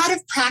are a lot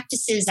of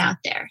practices out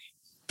there,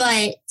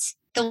 but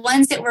the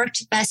ones that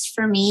worked best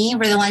for me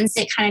were the ones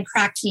that kind of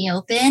cracked me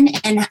open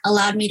and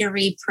allowed me to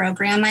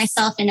reprogram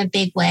myself in a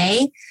big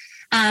way.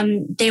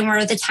 They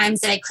were the times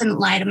that I couldn't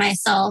lie to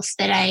myself,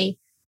 that I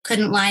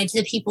couldn't lie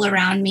to the people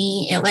around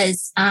me. It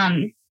was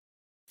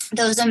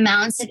those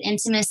amounts of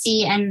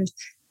intimacy and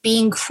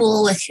being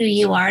cool with who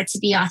you are to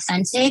be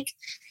authentic.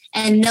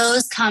 And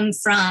those come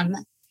from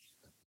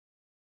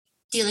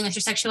dealing with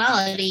your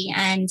sexuality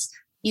and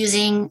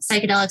using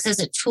psychedelics as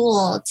a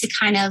tool to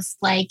kind of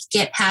like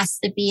get past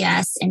the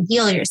BS and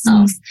heal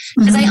yourself.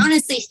 Because I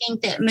honestly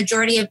think that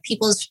majority of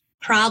people's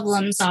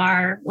problems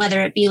are,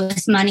 whether it be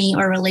with money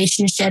or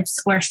relationships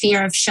or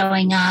fear of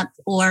showing up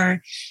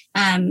or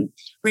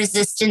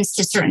resistance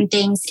to certain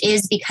things,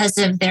 is because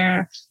of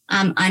their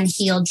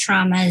unhealed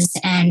traumas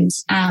and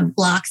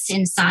blocks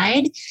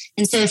inside.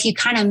 And so if you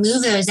kind of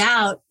move those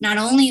out, not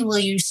only will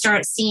you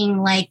start seeing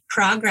like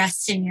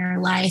progress in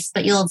your life,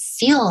 but you'll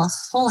feel a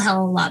whole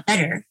hell of a lot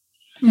better.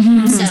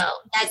 So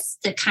that's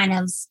the kind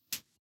of,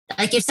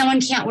 like, if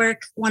someone can't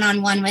work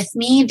one-on-one with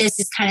me, this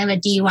is kind of a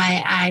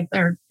DIY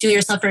or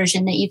do-yourself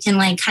version that you can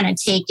like kind of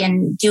take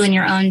and do in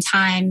your own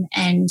time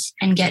and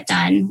get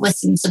done with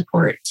some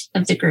support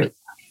of the group.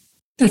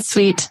 That's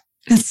sweet.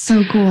 That's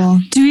so cool.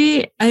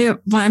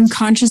 I'm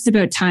conscious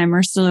about time.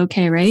 We're still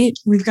okay, right?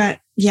 We've got,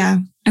 yeah.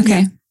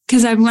 Okay.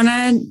 Because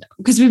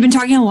we've been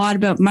talking a lot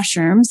about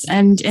mushrooms,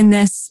 and in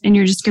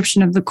your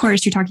description of the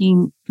course, you're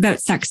talking about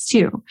sex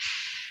too.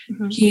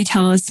 Can you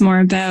tell us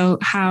more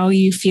about how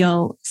you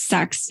feel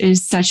sex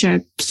is such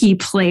a key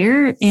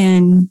player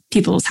in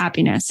people's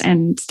happiness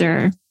and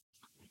their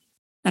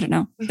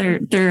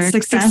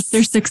success?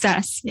 Their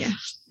success. Yeah.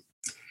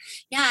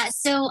 Yeah.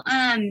 So,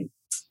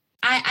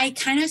 I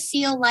kind of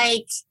feel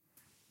like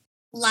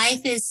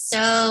life is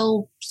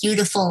so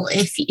beautiful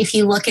if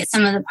you look at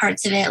some of the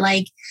parts of it.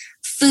 Like,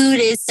 food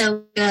is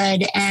so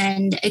good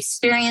and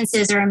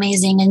experiences are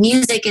amazing and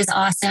music is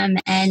awesome,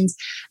 and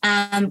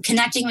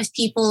connecting with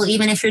people,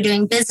 even if you're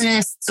doing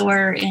business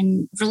or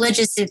in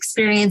religious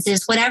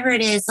experiences, whatever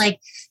it is, like,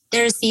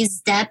 there's these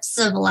depths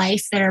of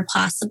life that are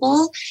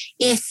possible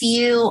if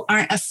you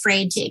aren't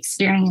afraid to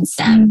experience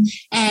them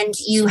and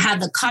you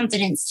have the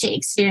confidence to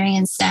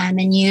experience them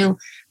and you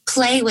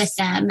play with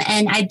them.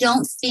 And I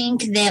don't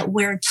think that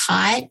we're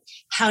taught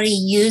how to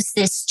use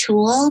this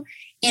tool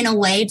in a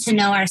way to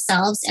know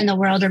ourselves and the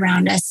world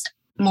around us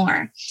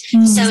more.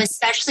 So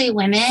especially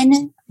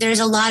women, there's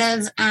a lot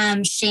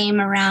of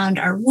shame around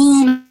our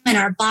womb and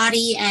our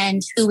body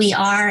and who we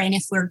are, and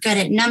if we're good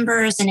at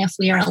numbers and if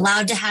we are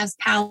allowed to have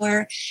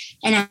power.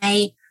 And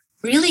I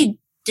really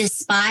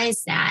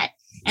despise that.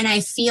 And I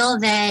feel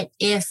that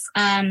if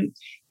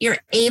you're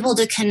able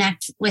to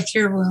connect with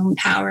your womb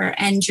power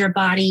and your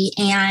body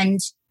and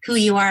who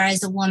you are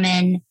as a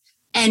woman,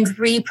 and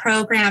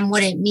reprogram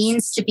what it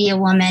means to be a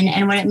woman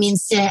and what it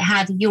means to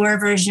have your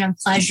version of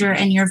pleasure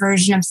and your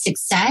version of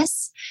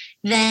success,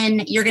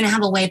 then you're going to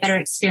have a way better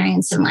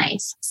experience in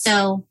life.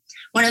 So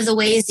one of the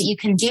ways that you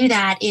can do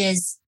that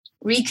is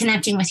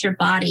reconnecting with your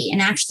body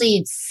and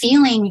actually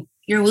feeling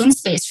your womb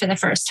space for the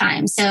first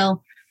time.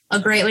 So a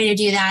great way to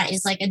do that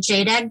is like a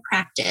jade egg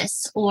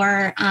practice,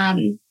 or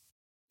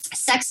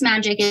sex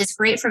magic is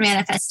great for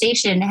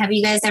manifestation. Have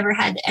you guys ever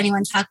had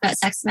anyone talk about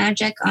sex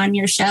magic on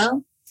your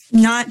show?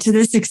 Not to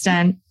this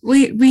extent.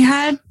 We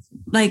had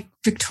like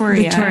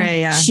Victoria.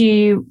 Yeah.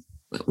 She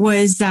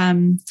was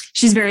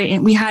she's very,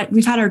 we've had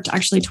her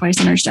actually twice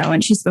on our show,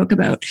 and she spoke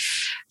about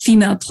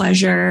female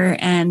pleasure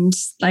and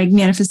like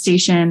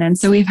manifestation. And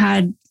so we've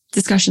had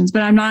discussions,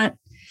 but I'm not,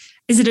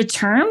 is it a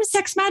term,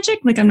 sex magic?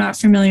 Like I'm not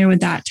familiar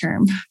with that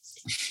term.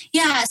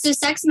 Yeah, so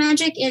sex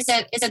magic is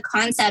a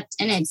concept,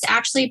 and it's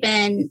actually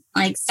been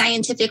like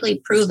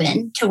scientifically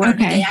proven to work.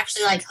 Okay. They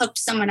actually like hooked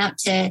someone up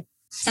to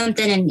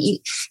something, and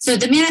so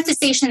the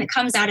manifestation that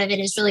comes out of it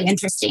is really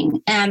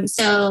interesting.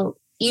 So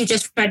you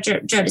just read Joe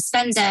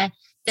Dispenza.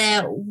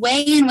 The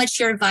way in which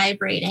you're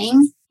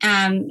vibrating,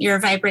 your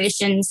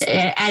vibrations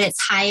at its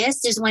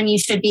highest is when you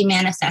should be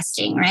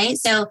manifesting, right?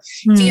 So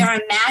if you're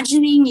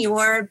imagining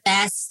your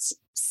best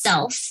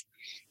self,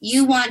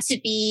 you want to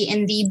be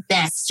in the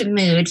best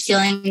mood,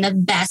 feeling the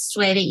best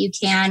way that you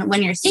can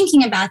when you're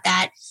thinking about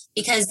that,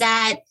 because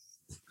that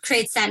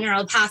creates that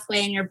neural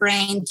pathway in your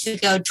brain to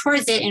go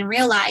towards it in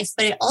real life,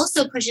 but it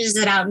also pushes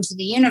it out into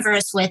the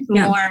universe with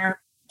more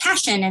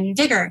passion and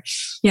vigor.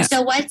 Yeah.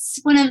 So what's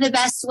one of the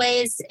best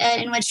ways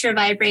in which you're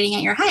vibrating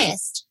at your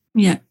highest?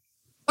 Yeah.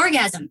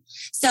 Orgasm.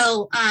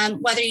 So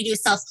whether you do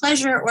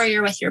self-pleasure or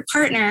you're with your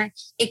partner,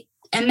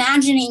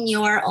 imagining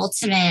your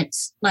ultimate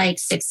like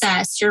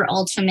success, your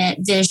ultimate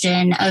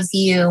vision of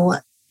you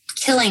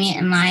killing it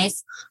in life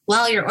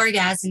while you're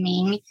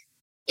orgasming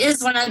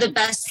is one of the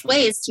best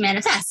ways to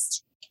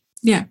manifest.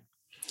 Yeah.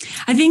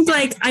 I think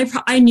like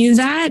I knew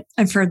that.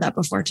 I've heard that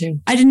before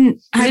too. I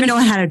didn't know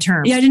it had a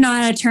term. Yeah, I didn't know it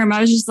had a term. I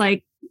was just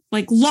like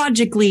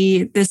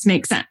logically this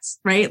makes sense,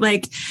 right?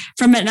 Like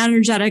from an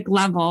energetic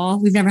level,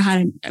 we've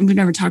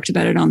never talked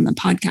about it on the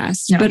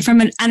podcast, but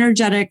from an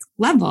energetic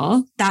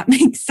level, that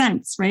makes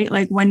sense, right?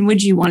 Like when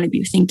would you want to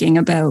be thinking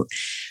about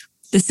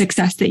the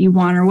success that you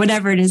want or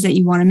whatever it is that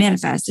you want to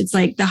manifest? It's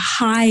like the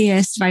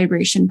highest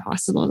vibration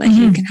possible that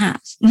you can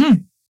have.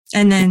 Mm-hmm.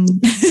 And then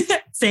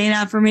say an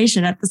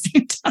affirmation at the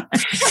same time.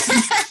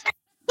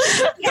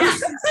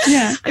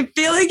 Yeah. I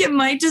feel like it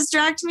might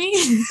distract me.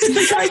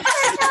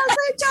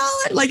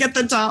 Like at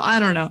the top. I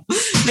don't know.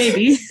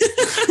 Maybe.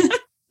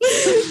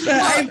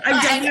 But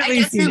I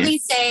definitely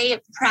say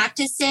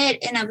practice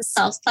it in a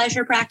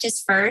self-pleasure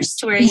practice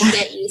first, where you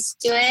get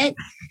used to it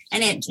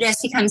and it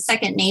just becomes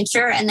second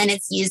nature, and then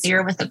it's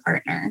easier with a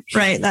partner.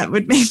 Right. That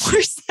would make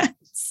more sense.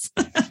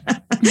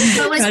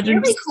 But what's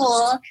really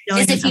cool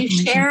is if you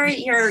share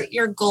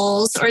your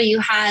goals, or you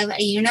have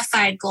a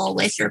unified goal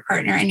with your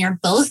partner and you're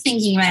both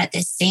thinking about it at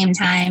the same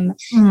time,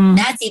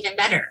 that's even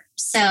better.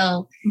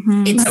 So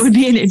that would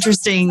be an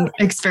interesting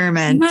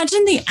experiment.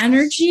 Imagine the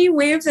energy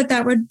wave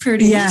that would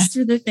produce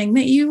through the thing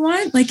that you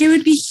want. Like it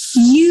would be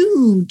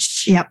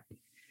huge. Yep.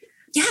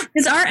 Yeah.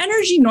 Because our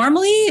energy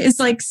normally is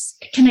like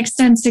can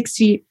extend 6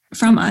 feet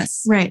from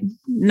us. Right.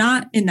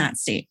 Not in that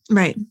state.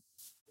 Right.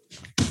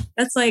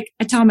 That's like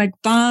atomic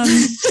bomb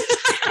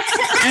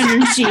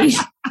energy.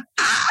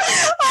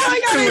 Oh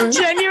my God, I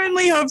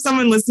genuinely hope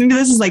someone listening to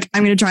this is like,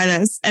 I'm going to try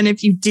this. And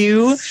if you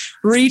do,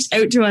 reach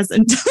out to us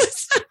and tell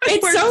us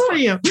it's so for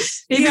you.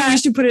 Maybe we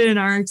should put it in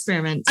our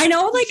experiment. I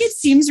know like it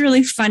seems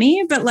really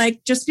funny, but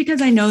like just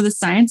because I know the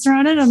science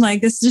around it, I'm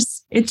like,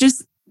 it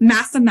just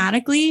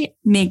mathematically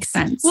makes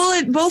sense.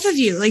 Well, both of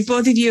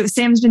you,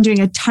 Sam's been doing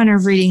a ton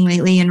of reading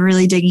lately and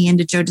really digging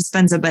into Joe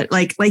Dispenza. But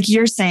like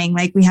you're saying,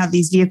 like we have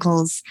these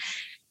vehicles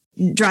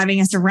driving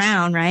us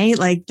around, right?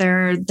 Like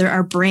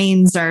our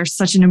brains are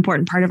such an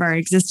important part of our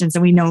existence,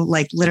 and we know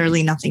like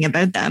literally nothing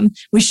about them.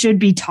 We should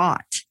be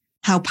taught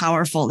how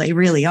powerful they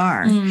really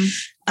are.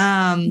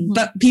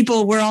 But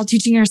we're all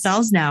teaching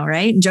ourselves now,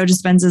 right? And Joe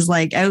Dispenza's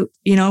like out,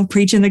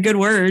 preaching the good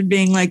word,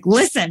 being like,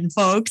 listen,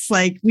 folks,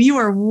 like you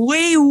are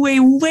way, way,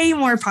 way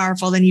more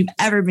powerful than you've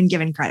ever been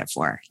given credit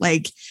for.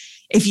 Like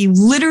if you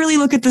literally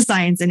look at the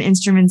science and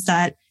instruments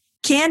that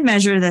can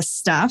measure this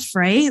stuff,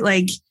 right?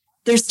 Like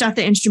there's stuff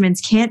that instruments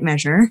can't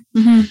measure.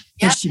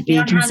 That should be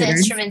considered. Have the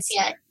instruments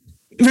yet.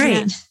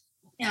 Right.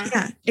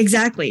 Yeah,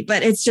 exactly.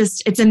 But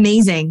it's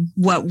amazing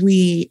what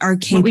we are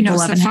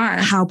capable of and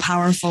how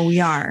powerful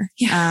we are.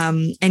 Yeah.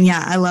 And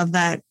I love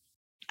that.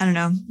 I don't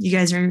know. You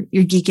guys you're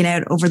geeking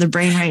out over the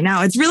brain right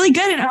now. It's really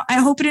good. And I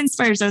hope it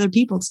inspires other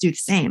people to do the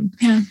same.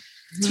 Yeah.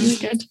 It's really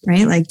good,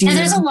 right? Like,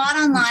 there's a lot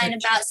online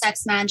about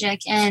sex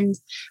magic and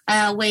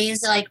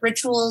ways like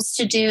rituals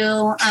to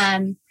do.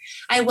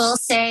 I will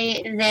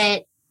say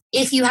that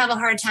if you have a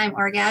hard time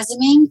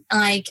orgasming,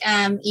 like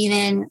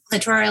even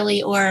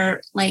clitorally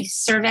or like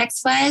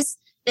cervix wise,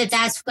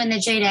 that's when the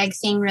jade egg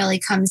thing really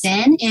comes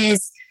in,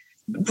 is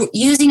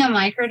using a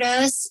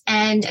microdose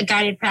and a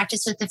guided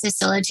practice with the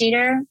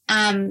facilitator.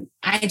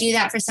 I do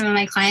that for some of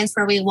my clients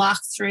where we walk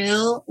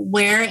through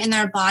where in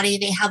their body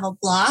they have a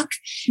block.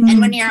 Mm-hmm.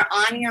 And when you're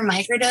on your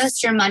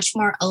microdose, you're much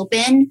more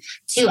open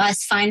to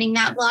us finding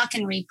that block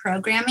and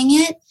reprogramming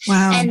it.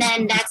 Wow. And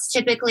then that's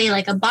typically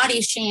like a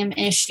body shame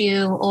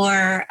issue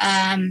or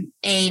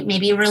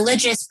maybe a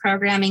religious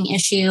programming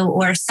issue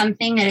or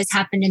something that has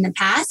happened in the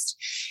past.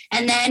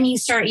 And then you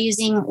start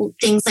using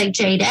things like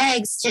jade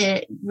eggs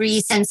to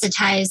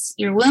resensitize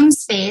your womb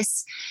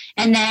space.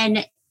 And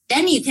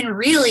then you can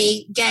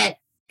really get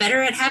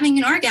better at having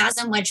an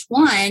orgasm, which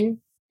one,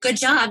 good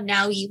job.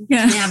 Now you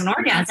can have an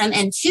orgasm.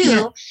 And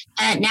two,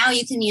 now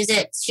you can use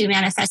it to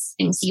manifest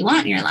things you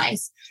want in your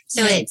life.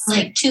 So it's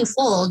like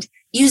twofold,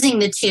 using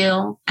the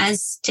two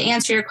as to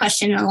answer your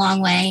question in a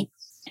long way,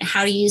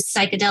 how to use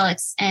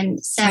psychedelics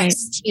and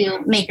sex to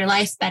make your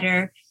life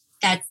better.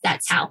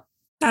 That's how.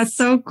 That's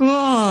so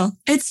cool.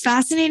 It's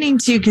fascinating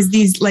too, because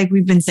these, like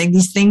we've been saying,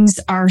 these things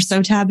are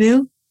so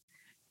taboo,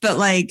 but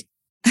like,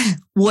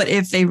 what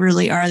if they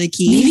really are the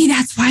key? Maybe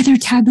that's why they're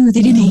taboo.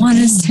 They didn't want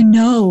us to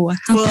know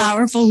how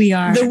powerful we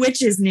are. The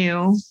witches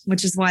knew,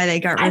 which is why they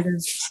got rid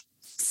of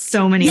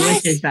so many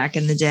witches back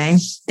in the day.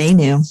 They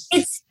knew.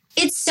 It's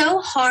so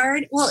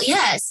hard. Well,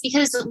 yes,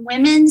 because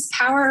women's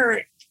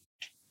power,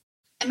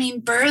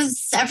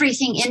 births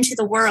everything into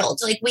the world.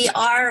 Like, we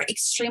are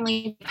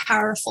extremely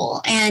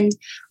powerful, and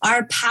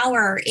our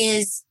power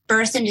is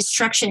birth and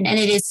destruction, and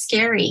it is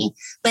scary.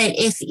 But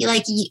if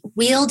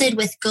wielded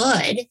with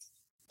good,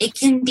 it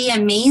can be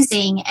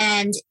amazing.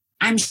 And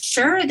I'm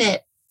sure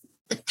that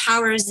the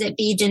powers that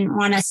be didn't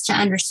want us to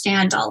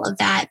understand all of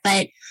that,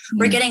 but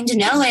we're getting to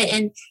know it.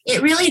 And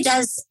it really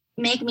does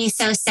make me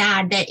so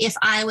sad that if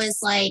I was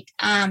like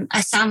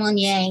a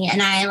sommelier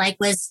and I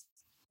was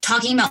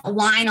talking about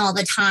wine all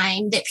the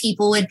time, that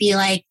people would be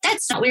like,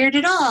 that's not weird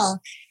at all.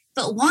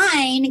 But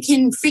wine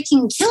can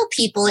freaking kill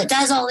people. It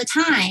does all the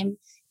time.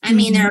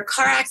 There are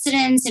car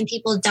accidents and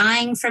people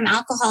dying from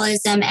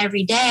alcoholism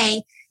every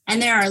day. And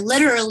there are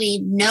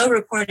literally no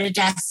reported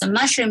deaths of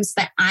mushrooms,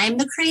 but I'm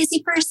the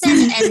crazy person.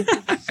 And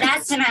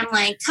that's when I'm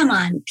like, come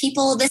on,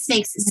 people, this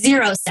makes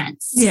zero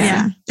sense.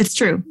 Yeah, it's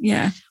true.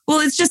 Yeah. Well,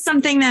 it's just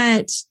something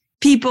that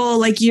people,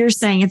 like you're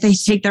saying, if they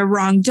take the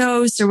wrong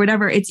dose or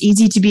whatever, it's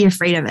easy to be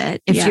afraid of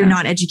it if you're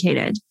not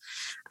educated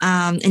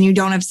and you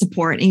don't have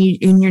support and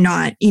you're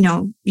not,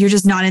 you're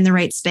just not in the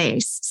right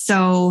space.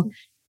 So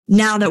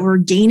now that we're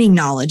gaining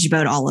knowledge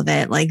about all of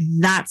it, like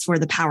that's where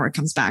the power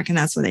comes back. And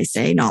that's where they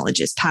say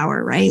knowledge is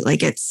power, right?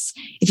 Like if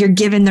you're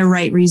given the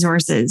right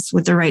resources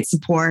with the right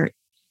support,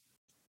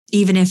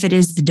 even if it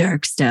is the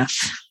dark stuff,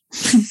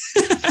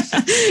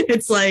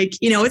 it's like,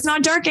 it's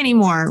not dark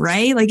anymore,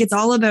 right? Like it's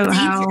all about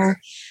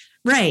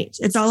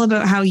it's all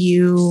about how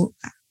you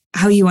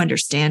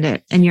understand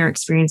it and your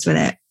experience with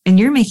it. And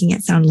you're making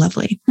it sound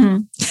lovely.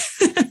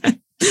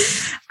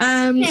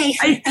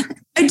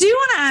 I do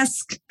want to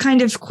ask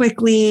kind of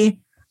quickly,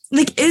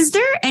 like, is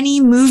there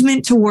any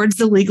movement towards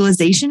the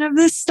legalization of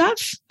this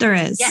stuff? There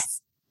is.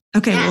 Yes.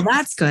 Okay. Yeah. Well,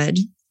 that's good.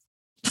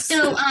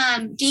 So,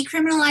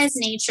 Decriminalize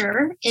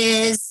Nature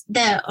is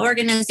the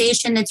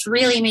organization that's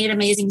really made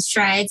amazing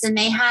strides, and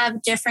they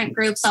have different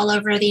groups all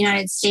over the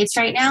United States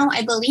right now.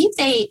 I believe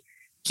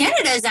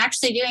Canada is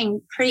actually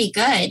doing pretty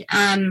good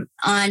on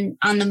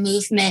the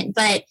movement,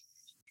 but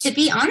to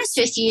be honest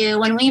with you,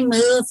 when we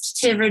moved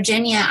to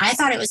Virginia, I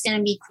thought it was going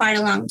to be quite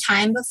a long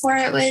time before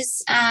it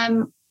was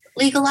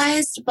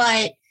legalized.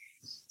 But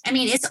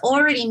it's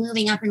already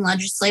moving up in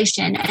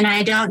legislation, and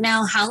I don't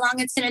know how long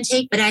it's going to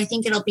take, but I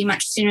think it'll be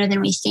much sooner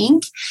than we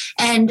think.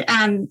 And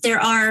there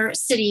are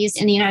cities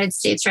in the United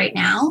States right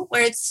now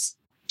where it's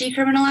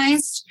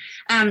decriminalized.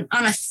 On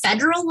a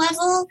federal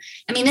level,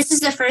 this is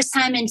the first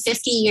time in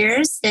 50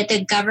 years that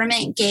the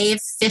government gave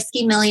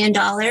 $50 million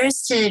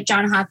to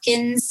Johns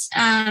Hopkins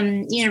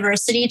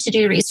University to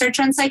do research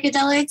on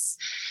psychedelics.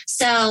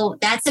 So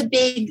that's a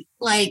big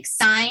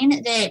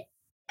sign that,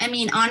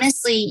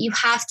 honestly, you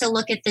have to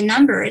look at the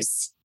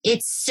numbers.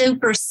 It's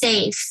super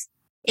safe.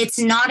 It's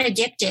not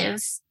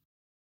addictive.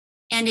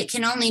 And it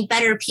can only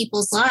better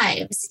people's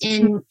lives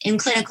in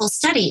clinical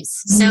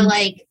studies. So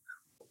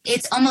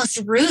it's almost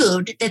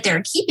rude that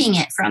they're keeping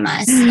it from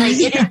us.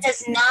 It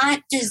does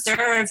not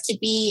deserve to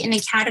be in the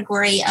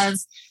category of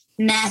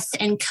meth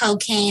and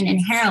cocaine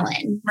and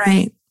heroin.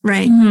 Right.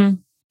 Mm-hmm.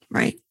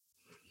 Right.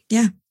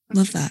 Yeah.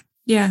 Love that.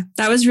 Yeah.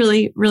 That was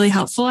really, really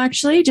helpful,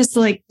 actually. Just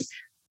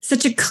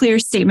such a clear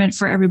statement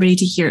for everybody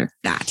to hear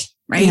that.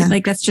 right? Yeah.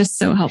 Like that's just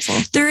so helpful.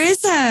 There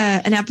is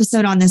an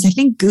episode on this. I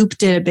think Goop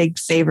did a big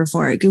favor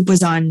for it. Goop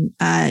was on,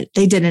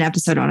 they did an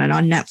episode on it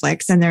on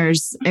Netflix, and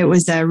it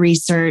was a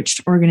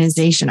research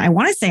organization. I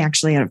want to say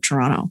actually out of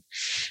Toronto,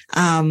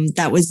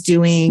 that was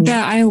doing the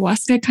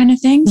ayahuasca kind of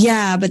thing.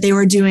 Yeah. But they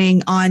were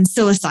doing on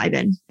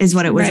psilocybin is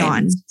what it was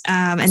on.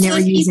 And so they were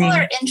if using. People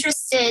are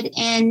interested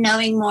in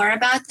knowing more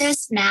about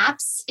this.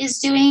 MAPS is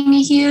doing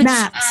a huge.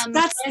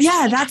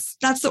 MAPS.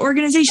 That's the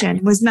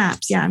organization was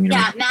MAPS. Yeah.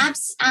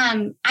 MAPS.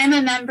 I'm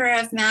a member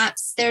of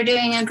MAPS. They're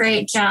doing a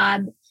great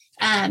job.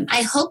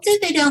 I hope that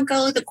they don't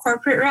go the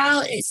corporate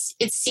route.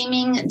 It's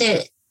seeming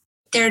that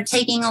they're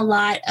taking a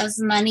lot of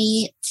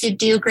money to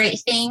do great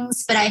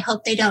things, but I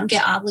hope they don't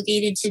get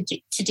obligated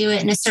to do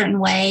it in a certain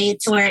way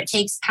to where it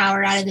takes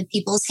power out of the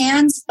people's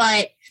hands.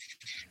 But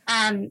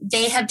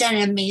they have done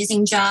an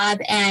amazing job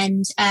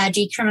and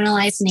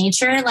decriminalized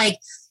nature. Like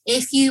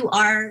if you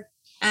are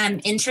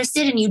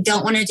interested and you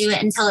don't want to do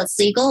it until it's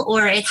legal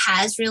or it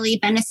has really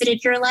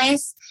benefited your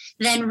life,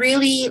 then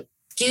really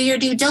do your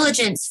due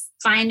diligence.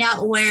 Find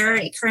out where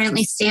it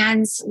currently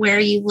stands, where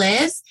you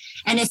live.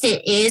 And if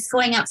it is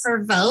going up for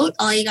a vote,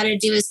 all you got to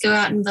do is go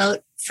out and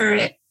vote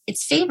for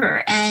its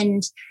favor.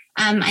 And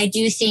I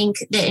do think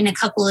that in a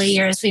couple of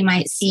years, we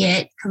might see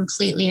it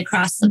completely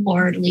across the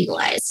board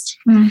legalized.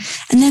 And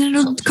then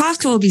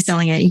Costco will be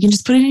selling it. You can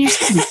just put it in your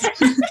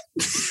smoothies.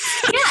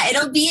 Yeah,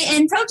 it'll be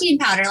in protein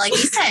powder, like you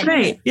said.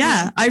 Right.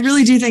 Yeah. I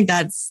really do think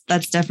that's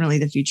definitely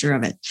the future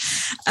of it.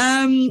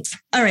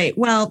 All right.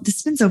 Well, this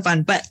has been so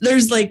fun, but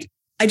there's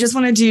I just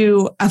want to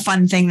do a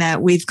fun thing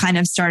that we've kind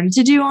of started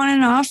to do on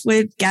and off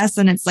with guests,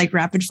 and it's like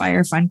rapid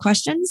fire fun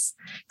questions.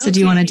 So do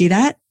you want to do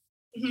that?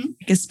 Mm-hmm.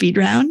 Like a speed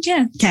round?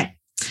 Yeah. Okay.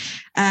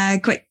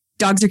 Quick.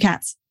 Dogs or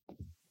cats?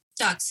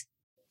 Dogs.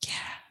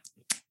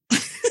 Yeah.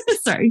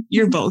 Sorry,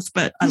 you're both,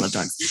 but I love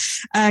dogs.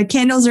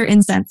 Candles or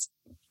incense?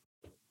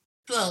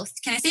 Both.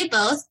 Can I say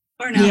both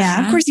or no?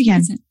 Yeah, of course you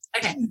can.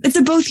 Okay. It's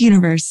a both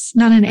universe,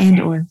 not an and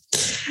or.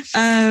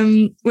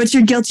 What's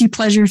your guilty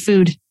pleasure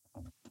food?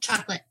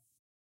 Chocolate.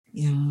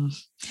 Yeah.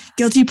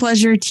 Guilty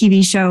pleasure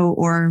TV show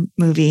or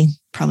movie?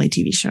 Probably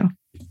TV show.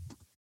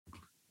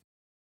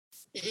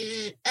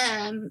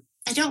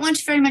 I don't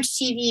watch very much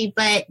TV,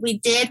 but we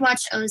did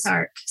watch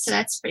Ozark, so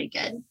that's pretty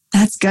good.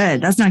 That's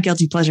good. That's not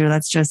guilty pleasure.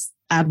 That's just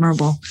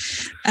admirable.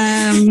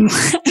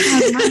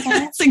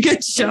 That's a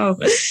good show.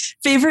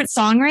 Favorite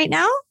song right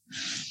now?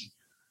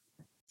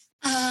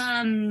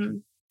 I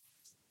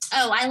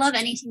love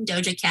anything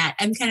Doja Cat.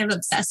 I'm kind of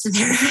obsessed with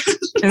her.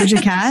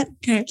 Doja Cat?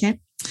 Okay.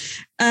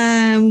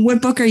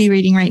 What book are you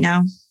reading right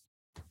now?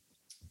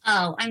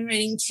 Oh, I'm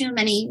reading too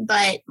many,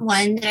 but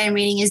one that I'm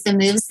reading is The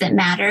Moves That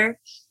Matter.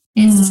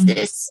 It's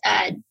this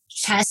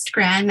chess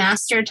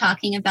grandmaster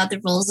talking about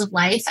the rules of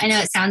life. I know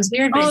it sounds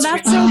weird, but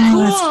that's so cool.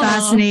 That's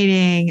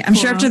fascinating. I'm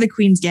sure after the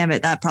Queen's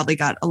Gambit, that probably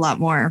got a lot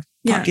more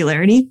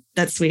popularity.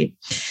 That's sweet.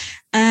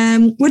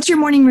 What's your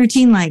morning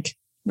routine like?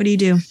 What do you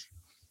do?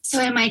 So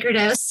I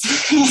microdose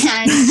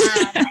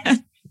and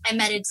I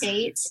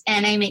meditate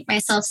and I make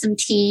myself some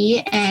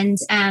tea. And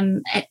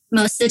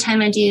most of the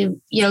time I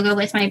do yoga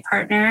with my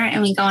partner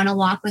and we go on a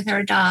walk with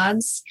our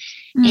dogs.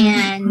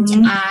 And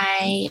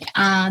I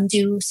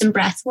do some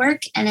breath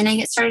work and then I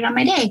get started on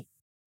my day.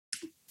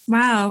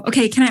 Wow.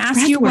 Okay. Can I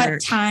ask you what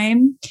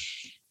time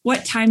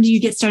do you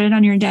get started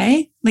on your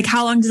day? Like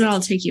how long does it all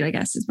take you, I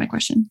guess is my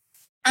question.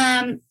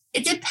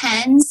 It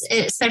depends,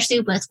 especially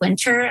with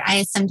winter.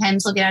 I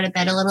sometimes will get out of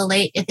bed a little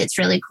late if it's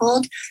really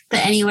cold,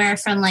 but anywhere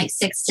from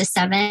 6 to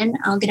 7,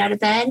 I'll get out of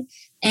bed.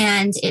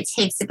 And it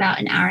takes about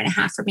an hour and a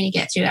half for me to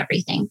get through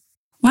everything.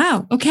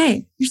 Wow.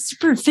 Okay. You're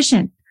super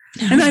efficient.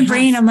 In my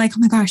brain, I'm like, oh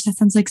my gosh, that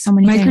sounds like so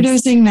many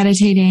microdosing, things.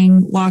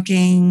 Meditating,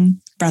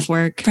 walking, breath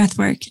work,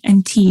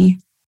 and tea.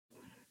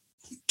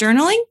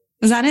 Journaling?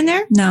 Was that in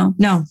there? No,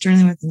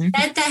 journaling was in there.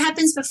 That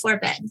happens before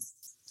bed.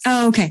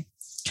 Oh, okay.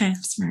 Okay.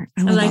 Smart.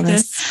 I like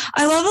this.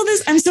 I love all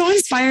this. I'm so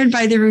inspired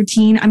by the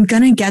routine. I'm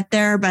going to get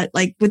there, but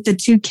with the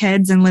 2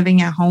 kids and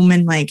living at home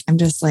and I'm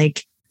just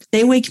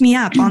they wake me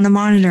up on the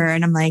monitor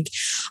and I'm like,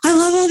 I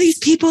love all these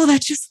people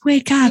that just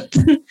wake up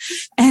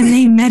and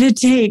they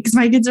meditate. Cause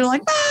my kids are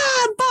like,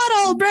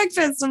 bottle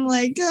breakfast. I'm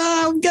like,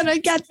 I'm going to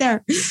get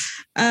there.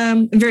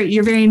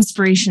 You're very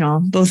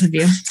inspirational, both of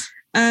you.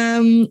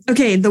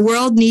 Okay. The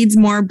world needs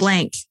more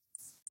blank.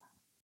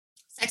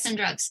 Sex and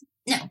drugs.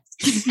 No.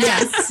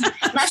 Yes.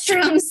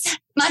 Mushrooms.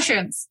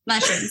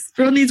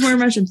 World needs more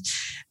mushrooms.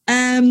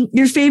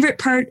 Your favorite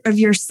part of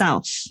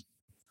yourself?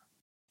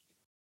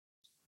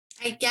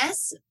 I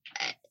guess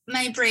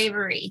my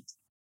bravery.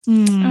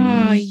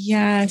 Oh,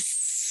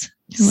 yes.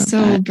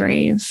 So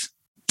brave.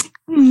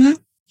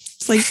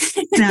 It's like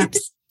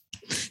snaps.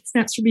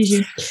 Snaps for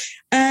Bijou.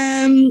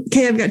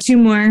 Okay, I've got 2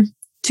 more.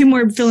 2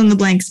 more fill in the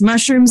blanks.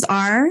 Mushrooms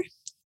are?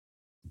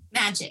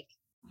 Magic.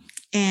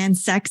 And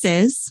sex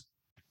is?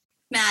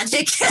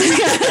 Magic.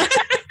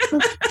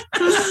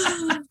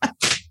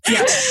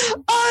 Yeah.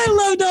 Oh, I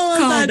loved all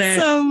of that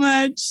so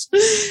much.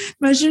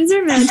 Mushrooms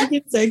are magic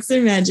and sex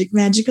are magic.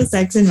 Magical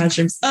sex and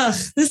mushrooms. Ugh,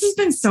 this has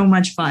been so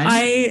much fun.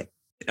 I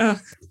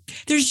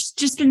there's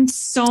just been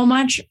so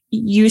much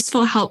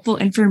useful, helpful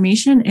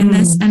information in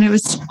this. And it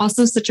was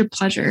also such a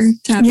pleasure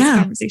to have this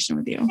conversation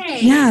with you. Hey,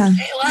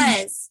 it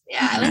was.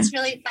 Yeah, it was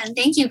really fun.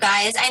 Thank you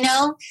guys. I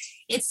know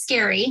it's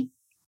scary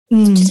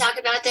to talk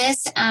about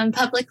this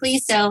publicly.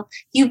 So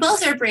you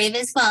both are brave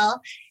as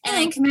well. And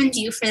I commend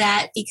you for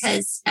that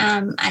because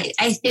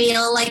I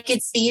feel like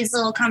it's these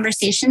little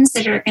conversations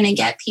that are going to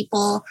get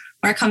people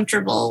more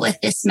comfortable with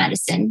this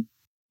medicine.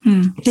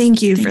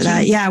 Thank you for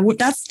that. Yeah,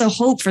 that's the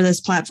hope for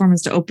this platform,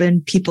 is to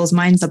open people's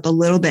minds up a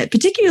little bit,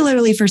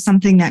 particularly for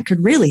something that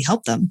could really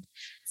help them.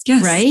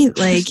 Yes. Right?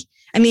 Like,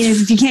 I mean,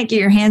 if you can't get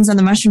your hands on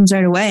the mushrooms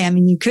right away, I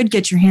mean, you could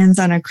get your hands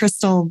on a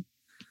crystal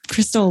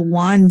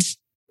wand,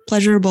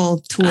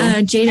 pleasurable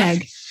tool. Jade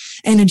egg.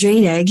 And a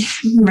jade egg,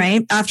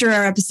 right? After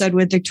our episode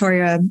with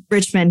Victoria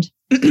Richmond,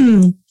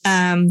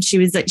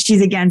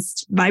 she's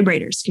against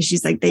vibrators because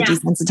she's like, they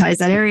desensitize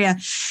that area.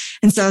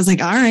 And so I was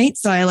like, all right.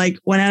 So I like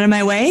went out of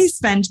my way,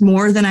 spent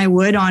more than I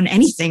would on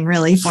anything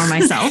really for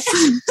myself.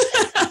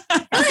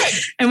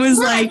 And was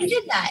like, you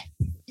did that.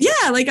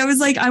 Yeah. Like I was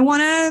like, I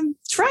want to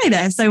try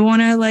this. I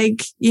want to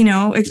like, you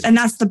know, and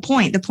that's the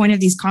point. The point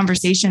of these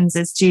conversations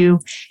is to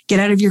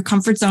get out of your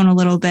comfort zone a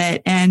little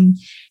bit and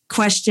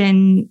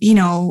question, you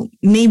know,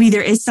 maybe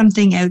there is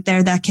something out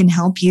there that can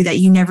help you that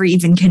you never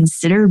even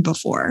considered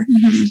before.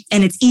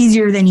 And it's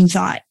easier than you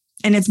thought.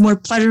 And it's more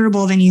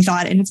pleasurable than you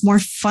thought. And it's more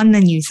fun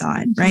than you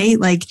thought, right?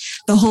 Like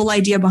the whole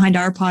idea behind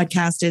our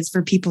podcast is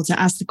for people to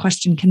ask the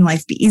question, can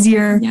life be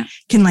easier? Yeah.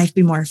 Can life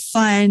be more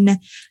fun?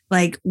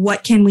 Like,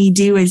 what can we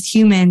do as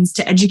humans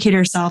to educate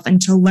ourselves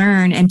and to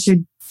learn and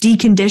to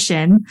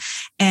decondition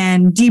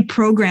and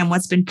deprogram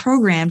what's been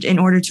programmed in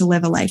order to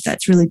live a life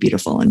that's really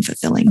beautiful and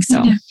fulfilling.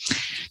 So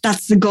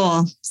that's the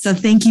goal. So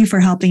thank you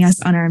for helping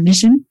us on our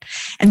mission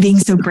and being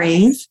so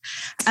brave.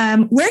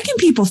 Where can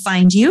people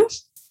find you?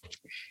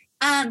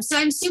 So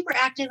I'm super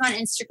active on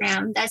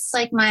Instagram. That's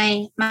like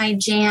my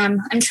jam.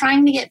 I'm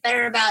trying to get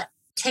better about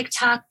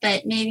TikTok,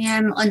 but maybe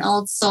I'm an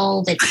old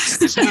soul that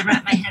just can't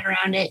wrap my head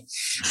around it.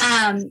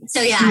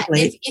 So yeah,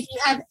 if you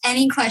have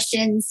any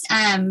questions,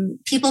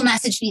 people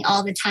message me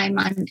all the time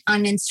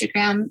on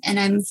Instagram, and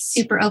I'm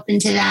super open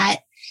to that.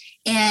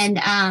 And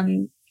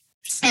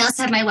I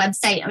also have my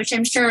website, which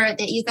I'm sure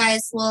that you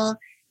guys will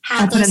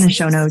have. I'll put in the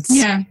show notes.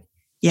 Yeah.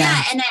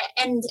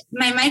 And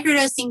my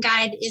microdosing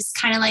guide is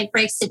kind of like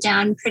breaks it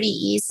down pretty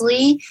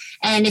easily.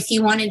 And if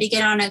you wanted to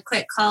get on a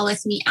quick call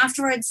with me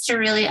afterwards to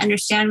really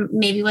understand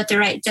maybe what the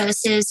right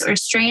dose is or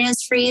strain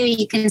is for you,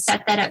 you can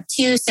set that up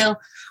too. So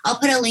I'll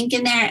put a link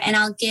in there and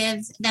I'll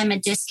give them a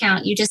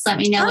discount. You just let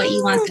me know what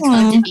you want the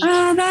code to be.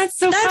 Oh, that's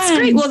fun.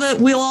 Great. Well,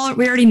 we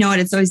already know it.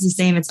 It's always the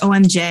same. It's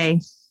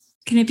OMJ.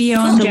 Can it be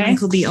OMJ? The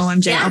link will be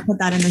OMJ. Yeah. I'll put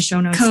that in the show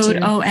notes. Code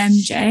too.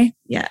 OMJ.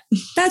 Yeah.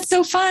 That's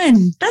so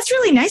fun. That's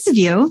really nice of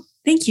you.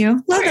 Thank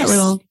you. Love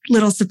that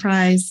little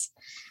surprise.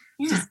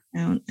 Yeah.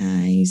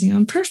 Using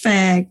them.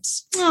 Perfect.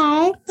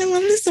 Oh, I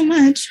love this so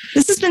much.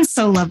 This has been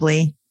so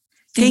lovely.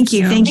 Thank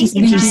you. Thank you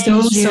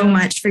so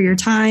much for your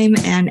time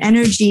and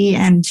energy,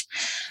 and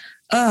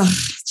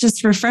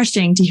just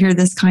refreshing to hear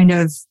this kind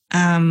of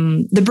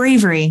the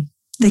bravery,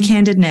 the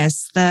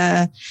candidness,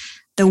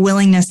 the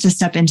willingness to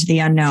step into the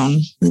unknown.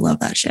 We love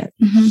that shit.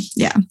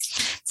 Yeah.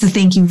 So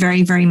thank you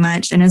very, very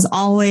much. And as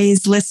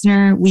always,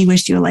 listener, we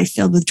wish you a life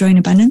filled with joy and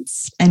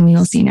abundance, and we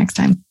will see you next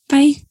time.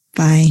 Bye.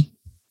 Bye.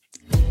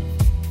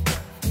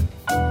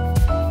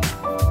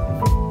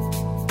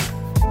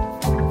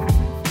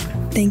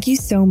 Thank you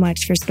so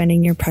much for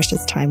spending your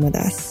precious time with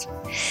us.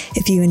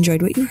 If you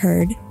enjoyed what you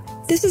heard,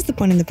 this is the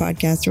point in the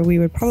podcast where we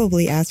would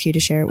probably ask you to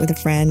share it with a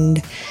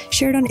friend,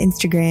 share it on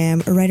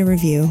Instagram, or write a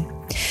review.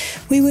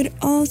 We would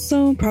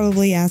also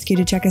probably ask you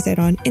to check us out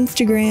on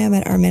Instagram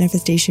at Our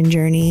Manifestation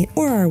Journey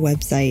or our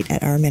website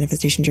at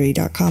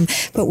ourmanifestationjourney.com,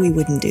 but we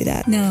wouldn't do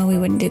that. No, we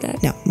wouldn't do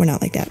that. No, we're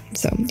not like that.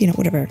 So,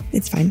 whatever.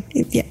 It's fine.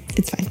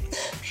 It's fine.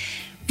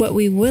 What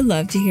we would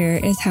love to hear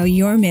is how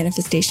your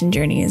manifestation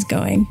journey is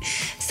going.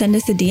 Send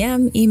us a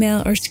DM, email,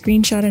 or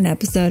screenshot an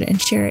episode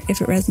and share it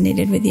if it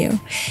resonated with you.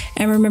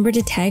 And remember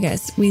to tag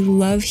us. We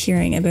love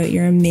hearing about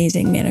your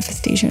amazing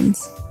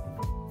manifestations.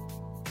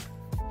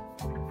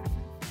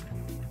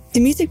 The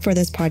music for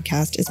this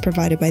podcast is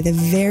provided by the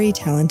very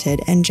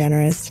talented and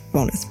generous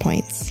Bonus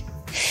Points.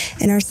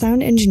 And our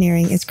sound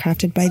engineering is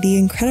crafted by the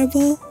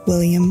incredible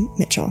William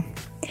Mitchell.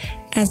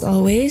 As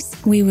always,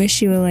 we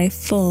wish you a life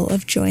full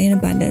of joy and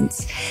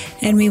abundance,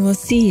 and we will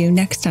see you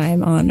next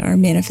time on Our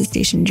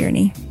Manifestation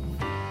Journey.